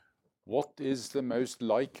 what is the most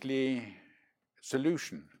likely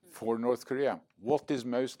solution for North Korea? What is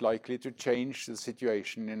most likely to change the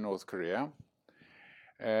situation in North Korea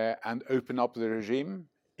and open up the regime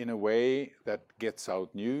in a way that gets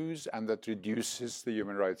out news and that reduces the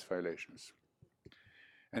human rights violations?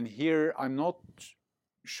 And here I'm not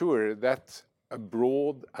sure that a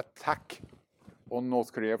broad attack on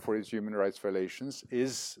North Korea for its human rights violations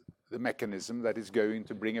is the mechanism that is going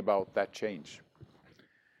to bring about that change.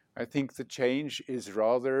 I think the change is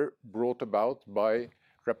rather brought about by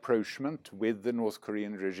rapprochement with the North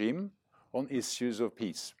Korean regime on issues of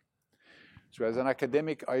peace. So as an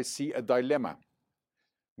academic, I see a dilemma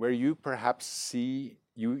where you perhaps see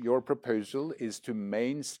your proposal is to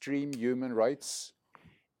mainstream human rights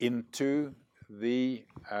into the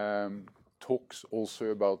talks also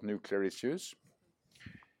about nuclear issues.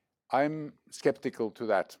 I'm skeptical to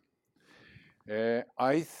that.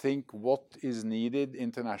 I think what is needed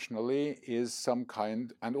internationally is some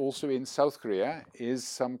kind, and also in South Korea, is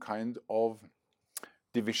some kind of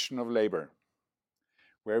division of labor,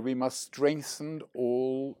 where we must strengthen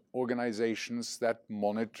all organizations that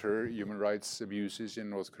monitor human rights abuses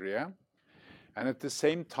in North Korea, and at the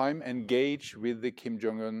same time engage with the Kim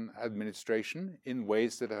Jong-un administration in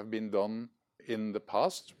ways that have been done in the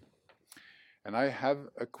past. And I have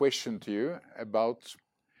a question to you about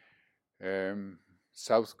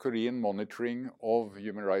South Korean monitoring of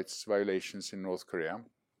human rights violations in North Korea.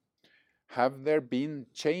 Have there been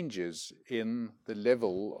changes in the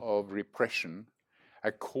level of repression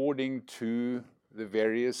according to the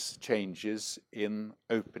various changes in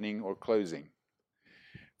opening or closing?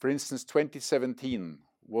 For instance, 2017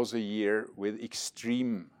 was a year with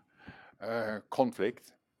extreme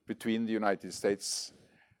conflict between the United States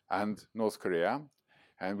and North Korea,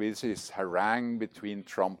 and with this harangue between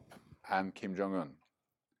Trump and Kim Jong-un.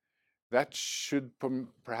 That should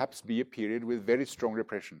perhaps be a period with very strong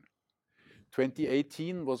repression.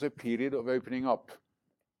 2018 was a period of opening up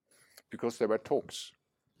because there were talks.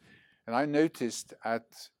 And I noticed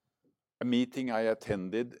at a meeting I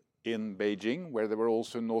attended in Beijing, where there were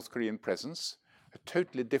also North Korean presence, a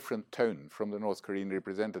totally different tone from the North Korean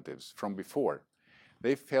representatives from before.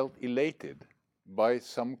 They felt elated by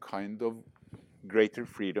some kind of greater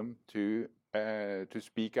freedom to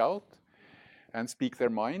speak out and speak their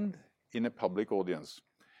mind in a public audience.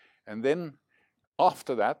 And then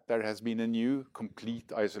after that, there has been a new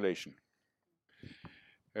complete isolation.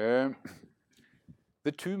 The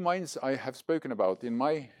two minds I have spoken about in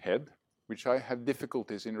my head, which I have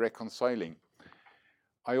difficulties in reconciling,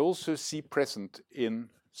 I also see present in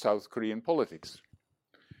South Korean politics,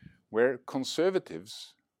 where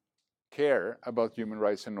conservatives care about human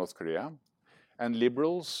rights in North Korea, and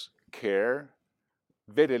liberals care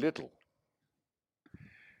very little.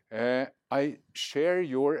 I share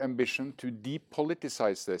your ambition to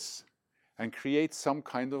depoliticize this and create some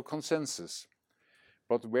kind of consensus.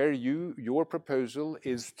 But where your proposal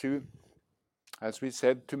is to, as we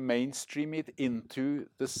said, to mainstream it into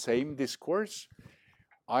the same discourse,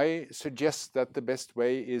 I suggest that the best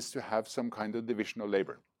way is to have some kind of division of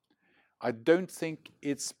labor. I don't think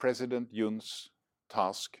it's President Yoon's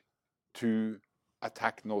task to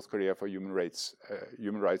attack North Korea for human rights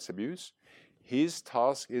abuse. His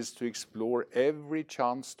task is to explore every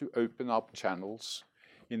chance to open up channels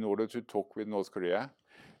in order to talk with North Korea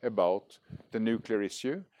about the nuclear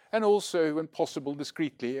issue, and also, when possible,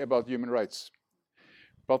 discreetly about human rights.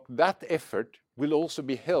 But that effort will also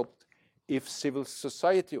be helped if civil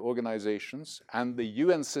society organizations and the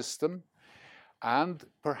UN system, and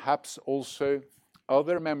perhaps also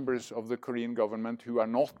other members of the Korean government who are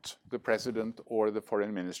not the president or the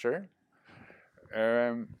foreign minister,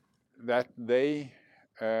 that they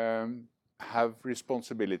have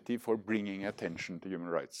responsibility for bringing attention to human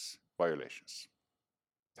rights violations.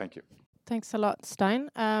 Thank you. Thanks a lot, Stein.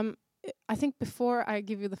 I think before I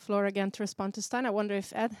give you the floor again to respond to Stein, I wonder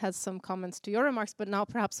if Ed has some comments to your remarks, but now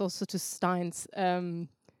perhaps also to Stein's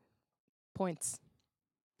points.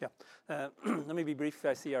 Yeah, let me be brief.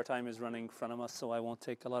 I see our time is running in front of us, so I won't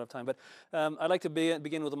take a lot of time. But I'd like to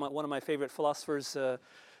begin with one of my favorite philosophers,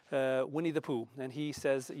 Winnie the Pooh, and he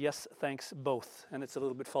says, yes, thanks, both. And it's a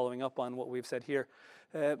little bit following up on what we've said here.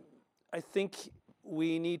 I think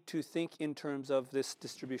we need to think in terms of this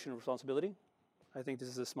distribution of responsibility. I think this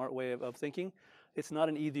is a smart way of thinking. It's not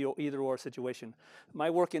an either-or situation. My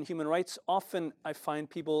work in human rights, often I find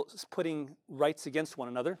people putting rights against one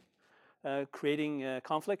another, creating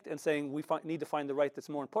conflict and saying we need to find the right that's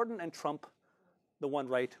more important and trump the one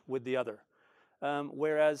right with the other.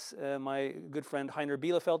 Whereas my good friend Heiner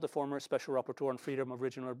Bielefeld, the former Special Rapporteur on Freedom of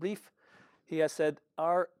Original Belief, he has said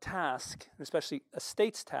our task, especially a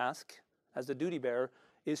state's task as the duty bearer,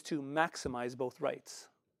 is to maximize both rights.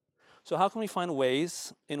 So how can we find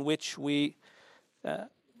ways in which we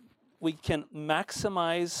can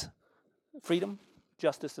maximize freedom,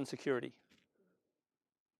 justice, and security?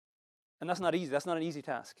 And that's not easy. That's not an easy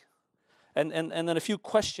task. And then a few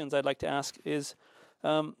questions I'd like to ask is,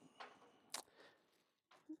 North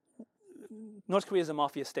Korea is a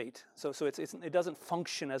mafia state, so it doesn't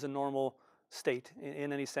function as a normal state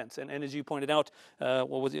in any sense. And as you pointed out, what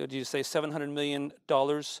was it? Did you say $700 million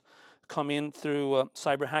come in through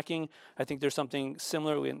cyber hacking? I think there's something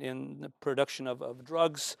similar in the production of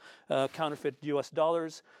drugs, counterfeit U.S.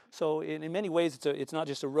 dollars. So in many ways, it's not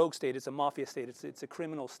just a rogue state; it's a mafia state. It's a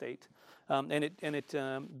criminal state, and it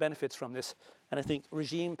benefits from this. And I think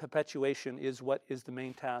regime perpetuation is what is the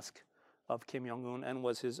main task of Kim Jong-un and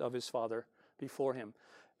was of his father before him,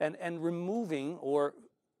 and removing or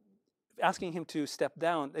asking him to step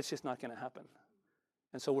down, it's just not going to happen.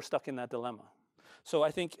 And so we're stuck in that dilemma. So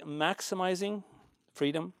I think maximizing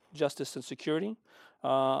freedom, justice, and security,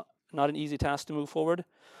 not an easy task to move forward.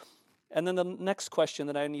 And then the next question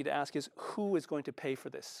that I need to ask is, who is going to pay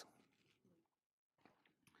for this?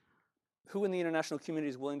 Who in the international community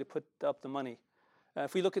is willing to put up the money?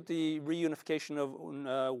 If we look at the reunification of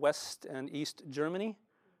West and East Germany,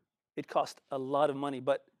 it cost a lot of money,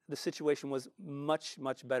 but the situation was much,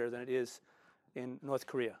 much better than it is in North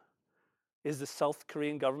Korea. Is the South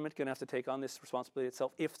Korean government going to have to take on this responsibility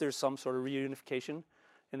itself if there's some sort of reunification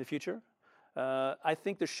in the future? I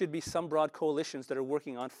think there should be some broad coalitions that are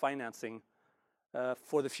working on financing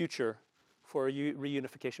for the future for a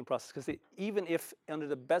reunification process. Because even if under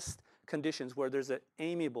the best conditions where there's a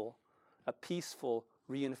peaceful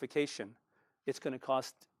reunification, it's going to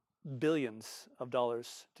cost billions of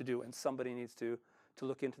dollars to do, and somebody needs to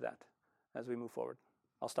look into that as we move forward.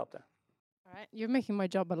 I'll stop there. All right, you're making my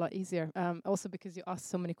job a lot easier, also because you asked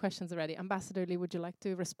so many questions already. Ambassador Lee, would you like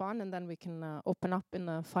to respond, and then we can open up in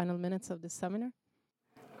the final minutes of this seminar?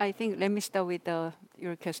 I think let me start with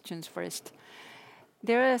your questions first.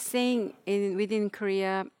 There are saying within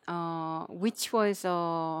Korea, which was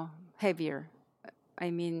heavier? I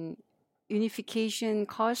mean, unification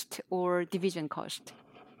cost or division cost?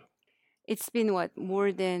 It's been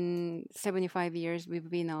more than 75 years we've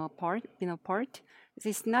been apart.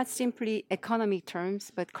 It's not simply economic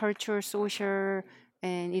terms, but cultural, social,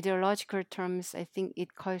 and ideological terms. I think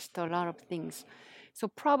it cost a lot of things. So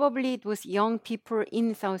probably it was young people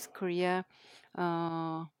in South Korea.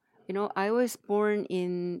 I was born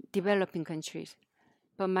in developing countries,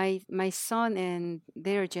 but my son and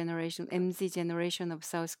their generation, MZ generation of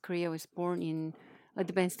South Korea, was born in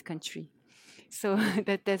advanced country. So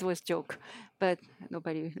that was joke, but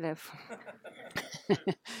nobody laughed.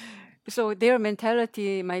 So their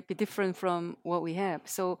mentality might be different from what we have.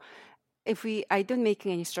 So I don't make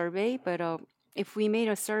any survey, but if we made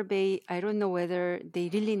a survey, I don't know whether they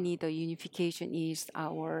really need a unification is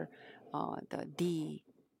the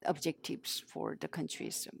objectives for the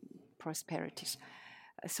country's prosperities.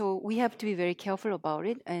 So we have to be very careful about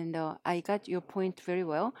it. And I got your point very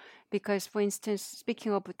well, because, for instance,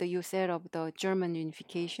 speaking of you said of the German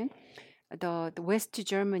unification, the West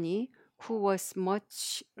Germany, who was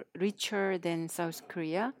much richer than South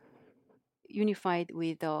Korea, unified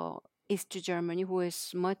with East Germany, who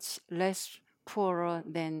is much less poorer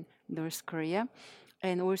than North Korea.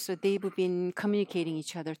 And also they've been communicating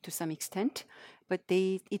each other to some extent, but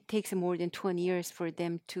it takes more than 20 years for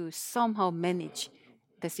them to somehow manage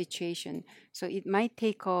the situation. So it might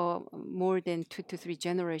take more than 2 to 3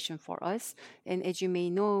 generations for us. And as you may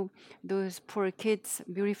know, those poor kids,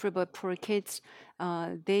 beautiful but poor kids,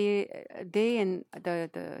 they and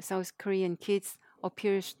the South Korean kids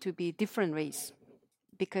appears to be different race,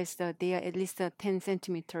 because they are at least 10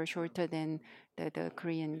 centimeters shorter than the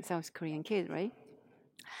South Korean kid, right?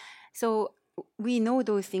 So we know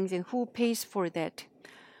those things, and who pays for that?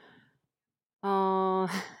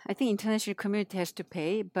 I think international community has to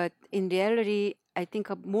pay, but in reality, I think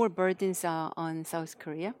more burdens are on South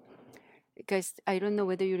Korea, because I don't know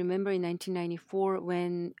whether you remember in 1994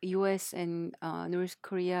 when U.S. and North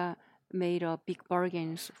Korea made big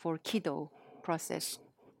bargains for KIDO process,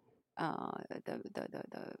 the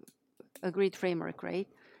agreed framework, right?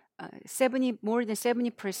 More than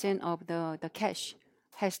 70% of the cash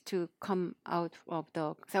has to come out of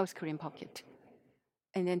the South Korean pocket,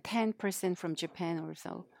 and then 10% from Japan or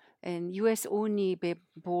so. And U.S. only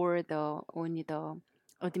bore the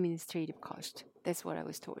administrative cost. That's what I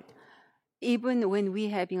was told. Even when we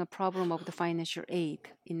having a problem of the financial aid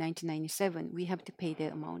in 1997, we have to pay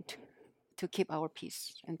that amount to keep our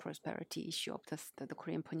peace and prosperity issue of the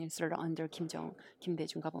Korean Peninsula under Kim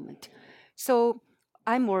Dae-jung government. So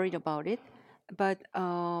I'm worried about it, but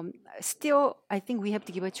still, I think we have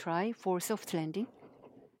to give a try for soft landing.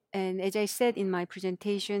 And as I said in my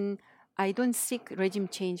presentation, I don't seek regime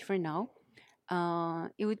change for now.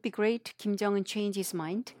 It would be great Kim Jong-un change his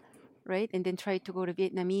mind, right? And then try to go to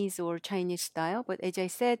Vietnamese or Chinese style. But as I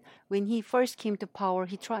said, when he first came to power,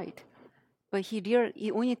 he tried. But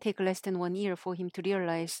it only take less than 1 year for him to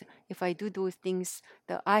realize, if I do those things,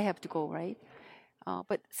 that I have to go, right?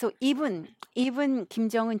 But so even Kim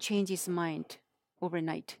Jong-un changed his mind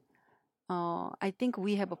overnight, I think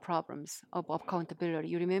we have problems of accountability.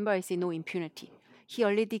 You remember I say no impunity. He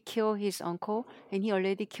already killed his uncle, and he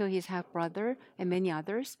already killed his half brother and many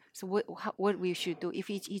others. So what we should do if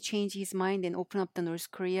he changed his mind and open up the North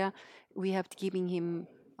Korea, we have to giving him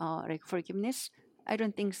like forgiveness. I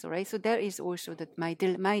don't think so, right? So that is also my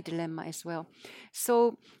dilemma as well.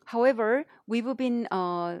 So, however, we've been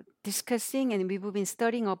discussing and we've been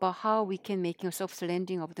studying about how we can make a soft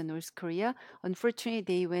landing of the North Korea. Unfortunately,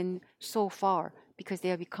 they went so far because they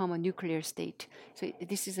have become a nuclear state. So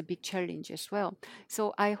this is a big challenge as well.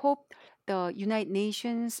 So I hope the United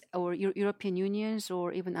Nations or European Unions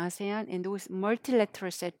or even ASEAN and those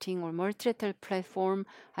multilateral setting or multilateral platform,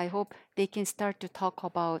 I hope they can start to talk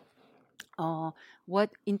about what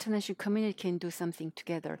international community can do something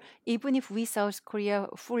together. Even if we, South Korea,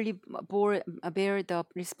 fully bear the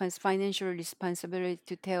financial responsibility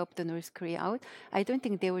to tear up the North Korea out, I don't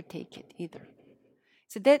think they will take it either.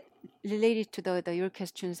 So that related to your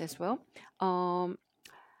questions as well. Yoon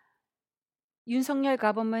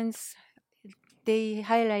governments, they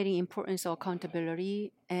highlighting importance of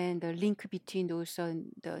accountability and the link between those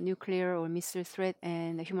the nuclear or missile threat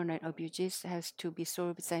and the human rights abuses has to be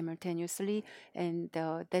solved simultaneously, and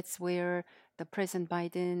that's where the President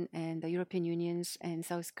Biden and the European Unions and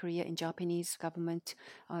South Korea and Japanese government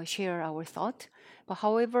share our thought. But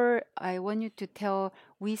however, I want you to tell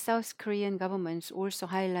we South Korean governments also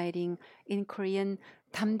highlighting in Korean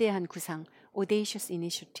담대한 구상, audacious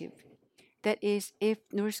initiative. That is, if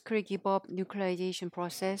North Korea give up nuclearization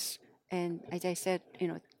process, and as I said,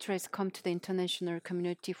 tries to come to the international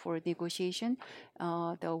community for negotiation,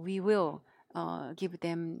 we will give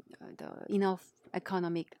them enough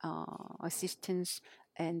economic assistance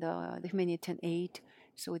and the humanitarian aid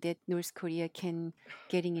so that North Korea can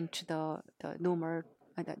getting into the normal,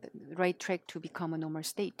 the right track to become a normal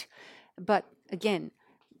state. But again,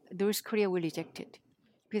 North Korea will reject it,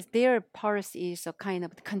 because their policy is a kind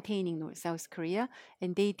of containing South Korea,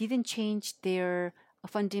 and they didn't change their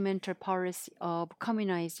fundamental policy of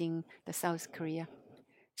communizing the South Korea.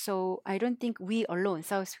 So I don't think we alone,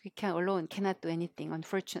 South Korea alone, cannot do anything,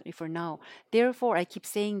 unfortunately, for now. Therefore, I keep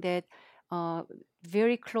saying that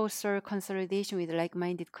very closer consolidation with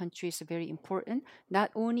like-minded countries is very important, not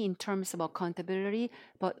only in terms of accountability,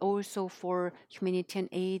 but also for humanitarian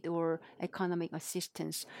aid or economic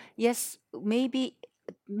assistance. Yes, maybe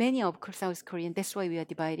many of South Korean, that's why we are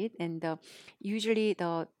divided. And usually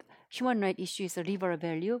the human rights issue is a liberal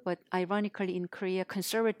value, but ironically in Korea,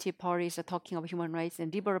 conservative parties are talking about human rights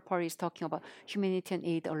and liberal parties talking about humanitarian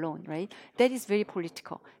aid alone, right? That is very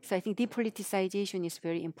political. So I think depoliticization is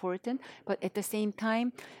very important, but at the same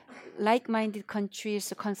time, like-minded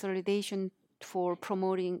countries, consolidation for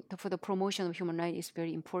the promotion of human rights is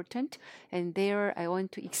very important. And there I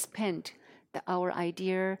want to expand our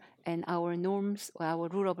idea and our norms, or our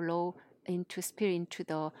rule of law into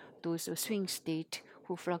those swing states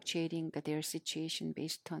who fluctuating their situation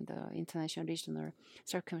based on the international regional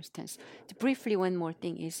circumstance. Briefly, one more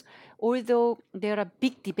thing is, although there are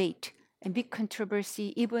big debate and big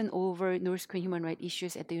controversy even over North Korean human rights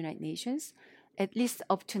issues at the United Nations, at least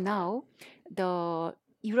up to now, the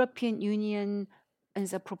European Union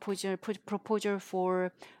as a proposal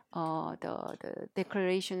for the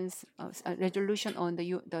declarations, resolution on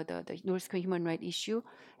the North Korean human rights issue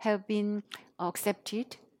have been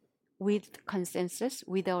accepted with consensus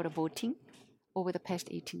without a voting over the past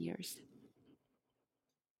 18 years.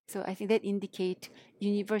 So I think that indicate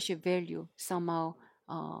universal value somehow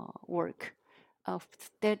work.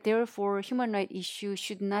 Therefore, human rights issue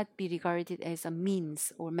should not be regarded as a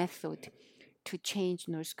means or method to change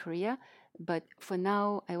North Korea. But for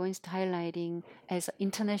now, I want to highlighting as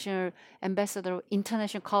international ambassador,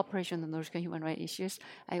 international cooperation on North Korean human rights issues.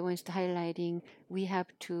 I want to highlighting we have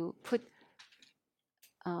to put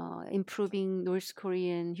improving North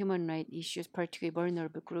Korean human rights issues, particularly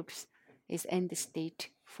vulnerable groups, is end state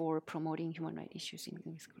for promoting human rights issues in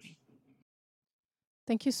North Korea.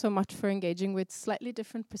 Thank you so much for engaging with slightly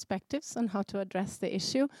different perspectives on how to address the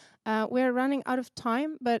issue. We're running out of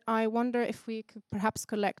time, but I wonder if we could perhaps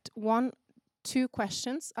collect 1-2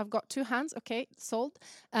 questions. I've got 2 hands. Okay, sold.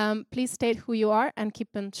 Please state who you are and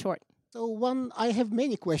keep them short. So I have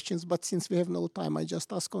many questions, but since we have no time, I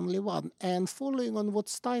just ask only one. And following on what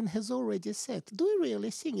Stein has already said, do you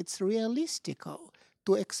really think it's realistic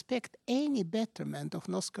to expect any betterment of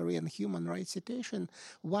North Korean human rights situation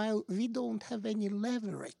while we don't have any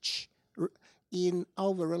leverage in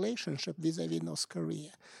our relationship vis-a-vis North Korea?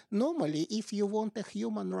 Normally, if you want a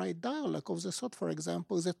human rights dialogue of the sort, for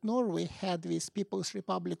example, that Norway had with People's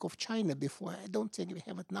Republic of China before, I don't think we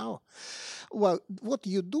have it now. Well, what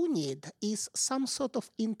you do need is some sort of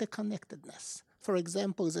interconnectedness. For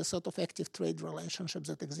example, the sort of active trade relationships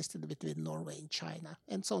that existed between Norway and China,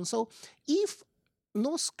 and so on. So if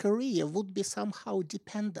North Korea would be somehow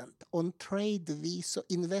dependent on trade visa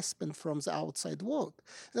investment from the outside world,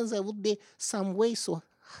 then there would be some way to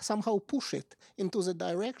somehow push it into the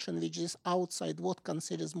direction which is outside what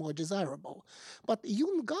considers more desirable. But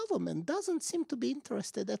Yoon government doesn't seem to be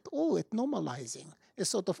interested at all at normalizing a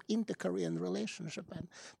sort of inter-Korean relationship and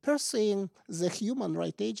pursuing the human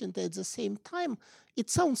rights agenda at the same time. It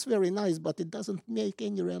sounds very nice, but it doesn't make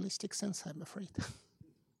any realistic sense, I'm afraid.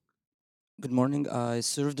 Good morning. I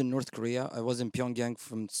served in North Korea. I was in Pyongyang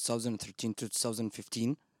from 2013 to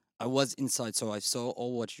 2015. I was inside, so I saw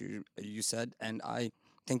all what you said, and I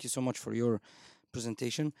thank you so much for your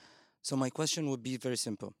presentation. So my question would be very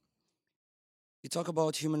simple. You talk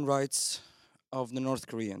about human rights of the North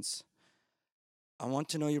Koreans. I want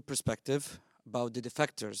to know your perspective about the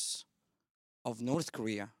defectors of North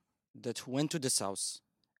Korea that went to the south,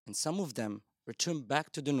 and some of them returned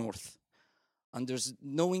back to the north.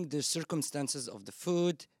 Knowing the circumstances of the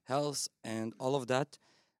food, health, and all of that,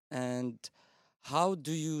 and how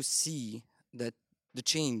do you see that the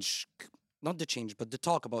change, not the change, but the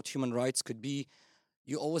talk about human rights could be,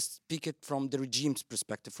 you always speak it from the regime's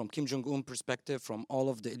perspective, from Kim Jong-un perspective, from all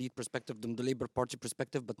of the elite perspective, from the Labor Party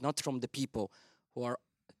perspective, but not from the people who are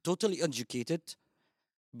totally educated.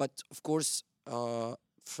 But of course,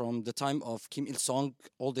 from the time of Kim Il-sung,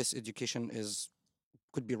 all this education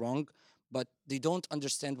could be wrong, but they don't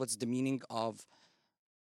understand what's the meaning of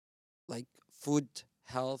like food,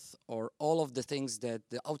 health, or all of the things that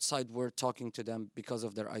the outside world talking to them because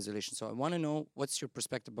of their isolation. So I want to know what's your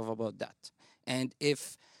perspective about that. And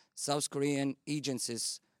if South Korean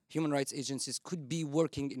agencies, human rights agencies, could be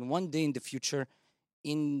working in one day in the future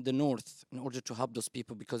in the north in order to help those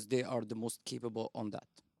people because they are the most capable on that.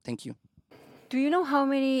 Thank you. Do you know how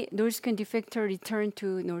many North Korean defectors returned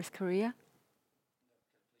to North Korea?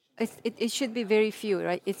 It should be very few,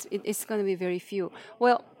 right? It's going to be very few.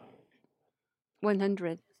 Well,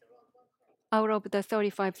 100 out of the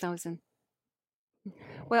 35,000.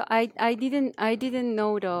 Well, I didn't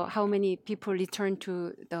know how many people returned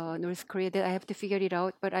to the North Korea. That I have to figure it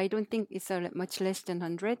out. But I don't think it's much less than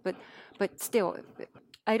 100. But still,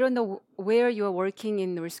 I don't know where you are working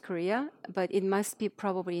in North Korea. But it must be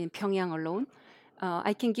probably in Pyongyang alone.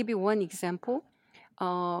 I can give you one example.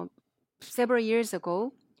 Several years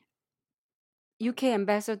ago, UK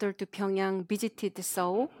ambassador to Pyongyang visited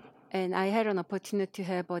Seoul, and I had an opportunity to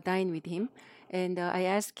have a dine with him. And I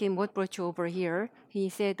asked him, what brought you over here? He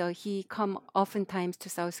said he come oftentimes to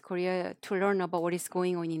South Korea to learn about what is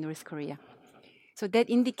going on in North Korea. So that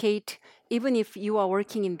indicate even if you are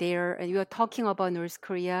working in there and you are talking about North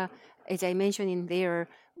Korea, as I mentioned in there,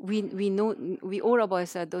 we know, we all of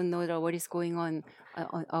us don't know what is going on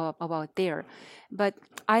about there. But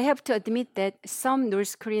I have to admit that some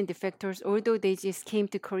North Korean defectors, although they just came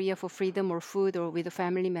to Korea for freedom or food or with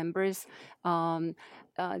family members,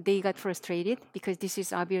 they got frustrated because this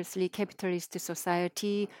is obviously capitalist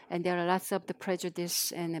society and there are lots of the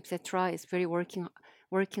prejudice and etc. It's very working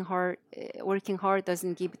hard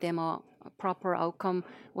doesn't give them a proper outcome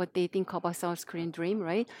what they think about South Korean dream,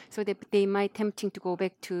 right? So they might tempting to go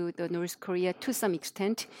back to the North Korea to some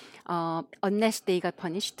extent, unless they got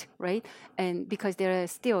punished, right? And because there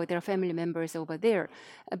are family members over there.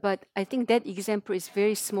 But I think that example is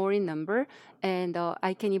very small in number, and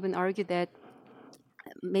I can even argue that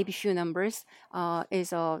maybe few numbers they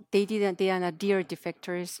are not dear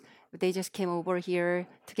defectors. They just came over here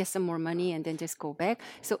to get some more money and then just go back.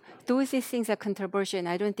 So those things are controversial, and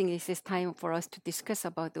I don't think this is time for us to discuss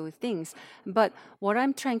about those things. But what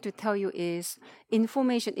I'm trying to tell you is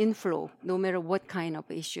information inflow, no matter what kind of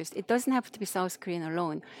issues. It doesn't have to be South Korean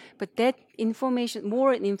alone, but that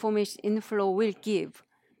more information inflow will give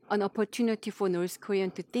an opportunity for North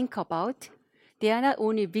Koreans to think about. They are not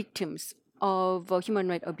only victims of human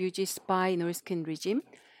rights abuses by North Korean regime,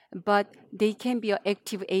 but they can be an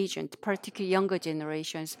active agent, particularly younger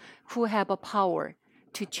generations who have a power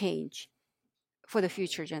to change for the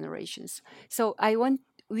future generations. So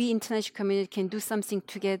we international community can do something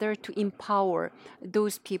together to empower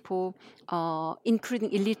those people,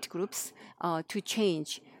 including elite groups, to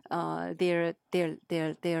change their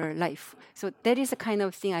life. So that is the kind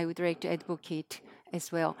of thing I would like to advocate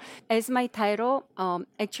as well. As my title,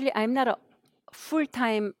 actually I'm not a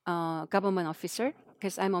full-time government officer,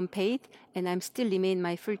 because I'm unpaid and I'm still remain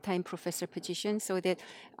my full-time professor position, so that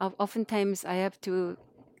oftentimes I have to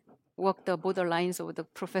walk the borderlines of the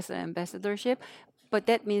professor ambassadorship. But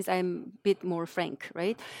that means I'm a bit more frank,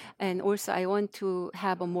 right? And also I want to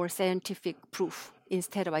have a more scientific proof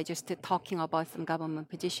instead of just talking about some government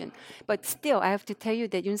position. But still, I have to tell you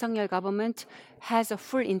that Yoon Suk-yeol government has a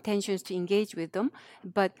full intentions to engage with them.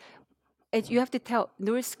 But you have to tell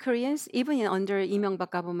North Koreans, even under Lee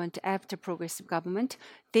Myung-bak government, after progressive government,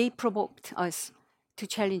 they provoked us to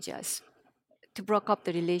challenge us, to break up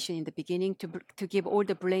the relation in the beginning, to give all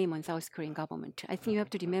the blame on South Korean government. I think you have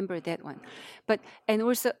to remember that one. And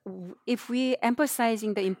also, if we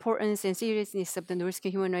emphasizing the importance and seriousness of the North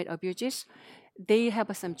Korean human rights abuses, they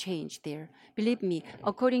have some change there. Believe me,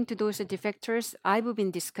 according to those defectors I've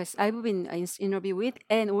been interviewed with,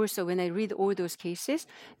 and also when I read all those cases,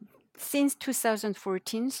 since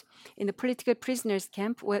 2014, in the political prisoners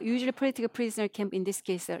camp, well, usually political prisoner camp, in this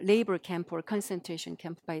case, a labor camp or concentration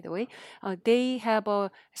camp, by the way, they have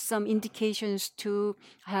some indications to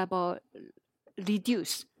have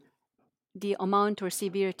reduce the amount or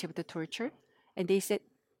severity of the torture. And they said,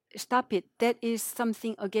 stop it. That is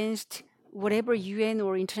something against whatever UN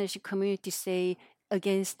or international community say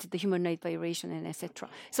against the human rights violation and etc.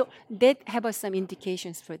 So that have some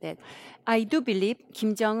indications for that. I do believe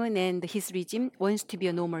Kim Jong-un and his regime wants to be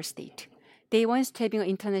a normal state. They want to having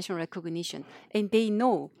international recognition, and they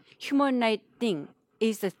know human rights thing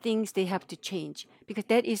is the things they have to change because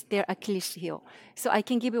that is their Achilles heel. So I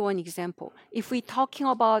can give you one example. If we're talking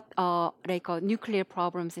about nuclear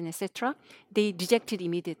problems and etc., they reject it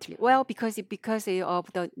immediately. Well, because of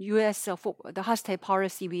the U.S. The hostile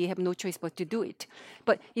policy, we have no choice but to do it.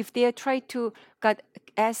 But if they try to get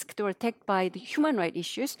asked or attacked by the human rights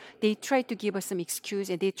issues, they try to give us some excuse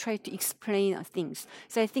and they try to explain things.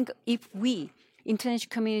 So I think if we, international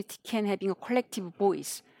community, can having a collective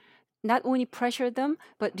voice, not only pressure them,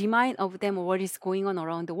 but remind of them what is going on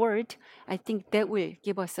around the world, I think that will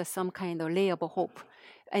give us some kind of layer of hope.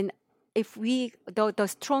 And if the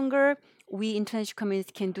stronger we international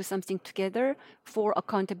community can do something together for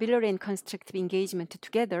accountability and constructive engagement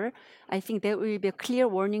together, I think that will be a clear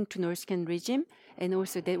warning to North Korean regime, and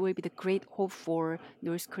also that will be the great hope for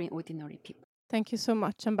North Korean ordinary people. Thank you so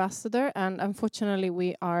much, Ambassador. And unfortunately,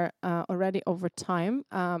 we are already over time.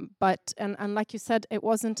 But like you said, it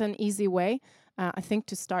wasn't an easy way, I think,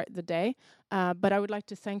 to start the day. But I would like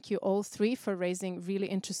to thank you all three for raising really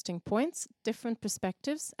interesting points, different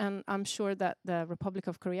perspectives. And I'm sure that the Republic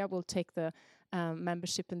of Korea will take the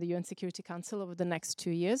membership in the UN Security Council over the next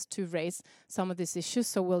 2 years to raise some of these issues.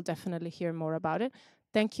 So we'll definitely hear more about it.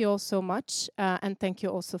 Thank you all so much, and thank you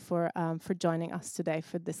also for joining us today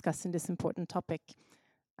for discussing this important topic.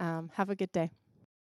 Have a good day.